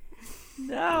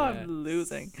 Now I'm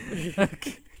losing.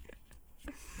 Okay.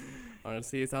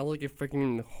 Honestly, it sounds like a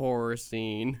freaking horror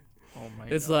scene. Oh my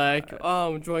It's God. like, oh,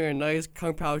 I'm enjoying a nice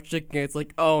Kung Pao chicken. It's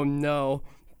like, oh no,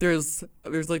 there's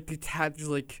like there's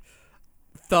like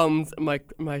thumbs in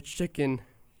my chicken.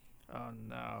 Oh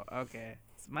no. Okay.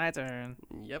 It's my turn.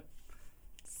 Yep.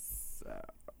 So.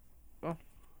 Oh.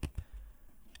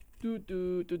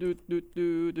 Do.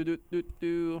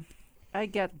 I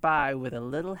get by with a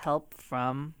little help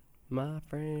from my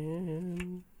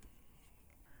friend.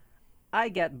 I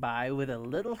get by with a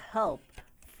little help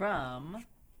from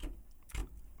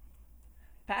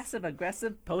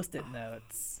passive-aggressive post-it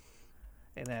notes.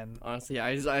 And then honestly,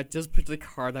 I just picked the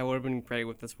card that would have been great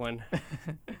with this one.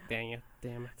 Damn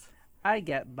it. I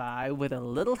get by with a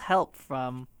little help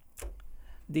from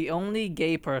the only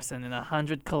gay person in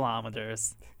 100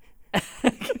 kilometers.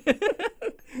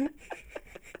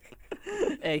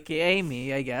 AKA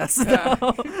me, I guess.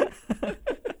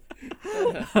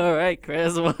 All right,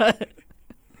 Chris, what?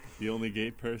 The only gay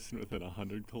person within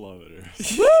 100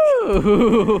 kilometers.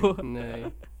 Woo!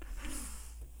 Nay.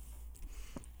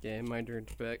 Okay, my turn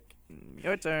to pick.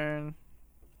 Your turn.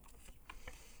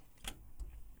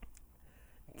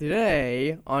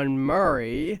 Today on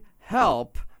Murray,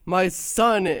 help, my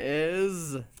son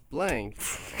is blank.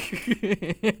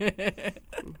 I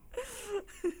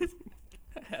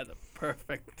had a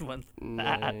perfect one for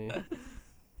that.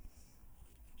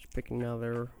 Just pick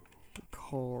another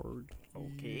card.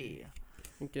 Okay.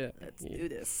 Let's do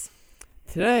this.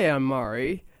 Today on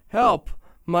Mari, help,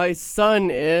 my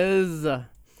son is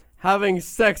having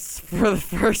sex for the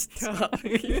first time.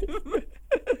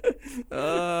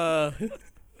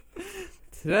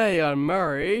 Today on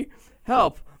Murray,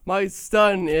 help, my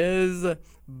son is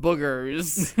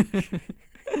boogers.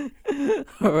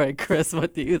 All right, Chris,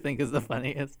 what do you think is the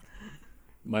funniest?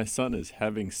 My son is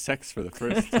having sex for the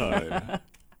first time.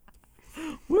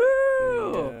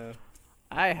 Woo! Yeah.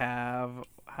 I have,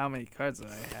 how many cards do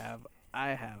I have? I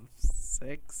have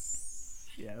 6.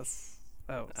 Yes.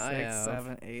 Oh, 6,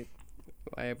 7, 8.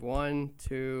 I have 1,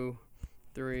 2,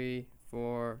 3,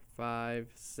 4, 5,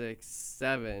 6,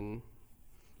 7.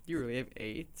 You really have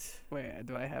 8? Wait,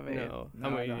 do I have 8? No.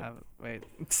 No, I don't have. Wait.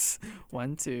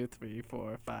 1, 2, 3,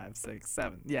 4, 5, 6,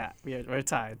 7. Yeah, we're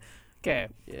tied. Okay.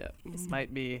 Yeah. This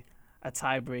might be a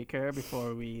tiebreaker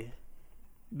before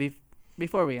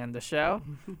we end the show.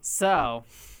 So,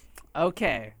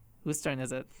 okay. Whose turn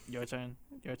is it? Your turn?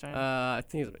 Your turn? I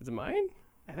think is it mine?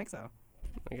 I think so.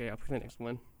 Okay, I'll pick the next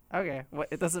one. Okay. Well,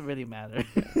 it doesn't really matter.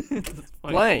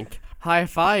 Blank. High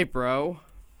five, bro.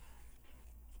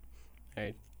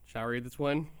 Hey, shall I read this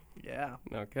one? Yeah.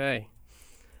 Okay.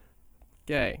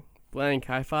 Okay. Blank.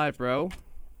 High five, bro.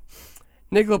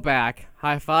 Nickelback.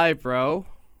 High five, bro.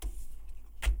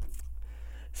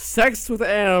 Sex with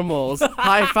animals.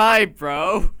 High five,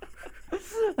 bro.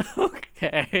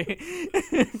 Okay.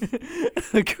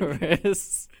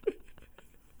 Chris.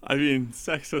 I mean,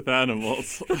 sex with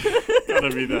animals.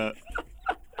 Gotta be that.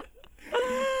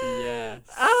 Yes.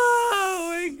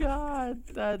 Oh my god.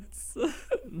 That's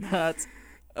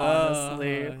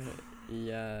honestly.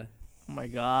 Yeah. Oh my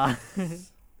god.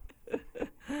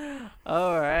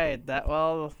 All right. That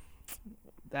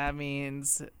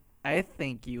means I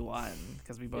think you won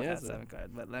because we both had 7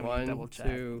 cards. But let me double check.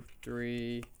 1, 2,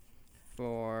 3,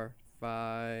 4,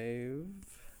 5.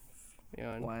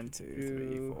 1, 2,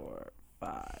 3, 4,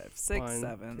 5, 6,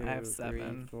 7. 2, I have 3,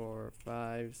 7. 4,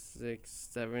 5, 6,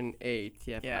 7, 8.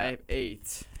 Yeah, Yeah. I have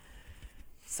 8.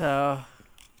 So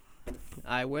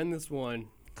I win this one.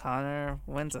 Connor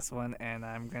wins this one, and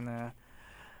I'm gonna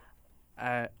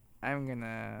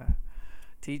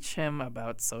teach him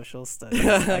about social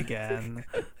studies again.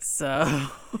 So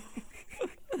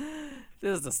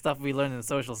this is the stuff we learn in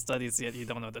social studies, yet you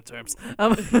don't know the terms.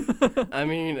 I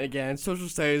mean, again, social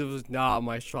studies was not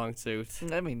my strong suit.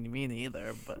 I mean, me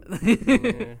neither, but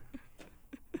Yeah.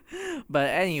 but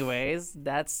anyways,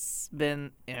 that's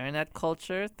been Internet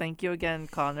Culture. Thank you again,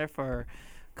 Connor, for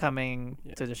coming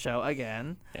to the show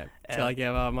again. Yeah. Shall I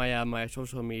give out my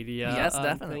social media? Yes,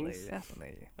 definitely, things?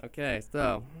 definitely. Okay,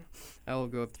 so I will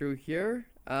go through here.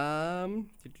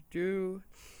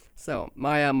 So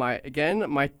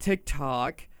my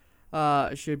TikTok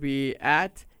should be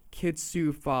at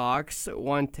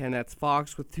KitsuFox110. That's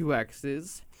Fox with 2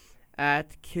 X's.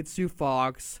 At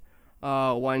KitsuFox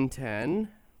 110.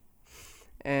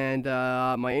 And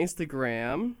my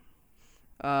Instagram.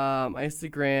 My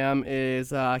Instagram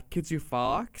is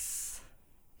KitsuFox.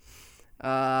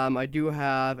 I do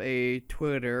have a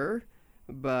Twitter,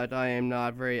 but I am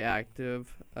not very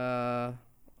active on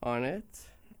it.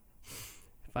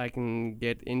 If I can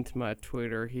get into my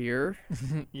Twitter here.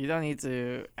 You don't need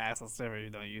to ask us if you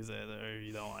don't use it or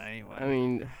you don't want anyway. I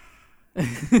mean,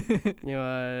 you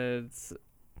know, it's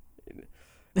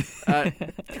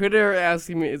Twitter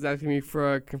is asking me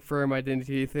for a confirm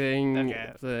identity thing.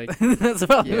 Okay. It's like, that's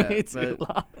probably way too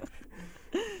long.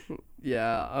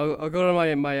 Yeah, I'll go to my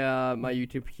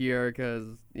YouTube here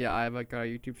because I have got a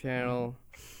YouTube channel.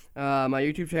 My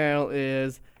YouTube channel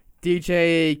is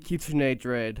DJ Kitsune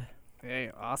Dread.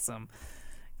 Hey, awesome.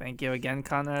 Thank you again,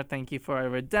 Connor. Thank you for a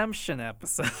redemption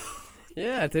episode.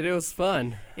 Yeah, today was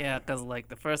fun. Yeah, because like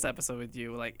the first episode with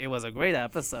you, like it was a great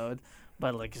episode,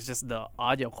 but like it's just the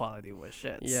audio quality was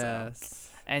shit. Yes. So.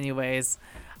 Anyways,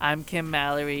 I'm Kim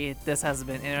Mallory. This has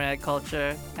been Internet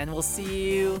Culture, and we'll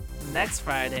see you next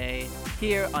Friday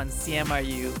here on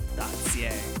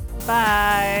CMRU.ca.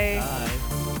 Bye.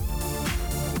 Bye.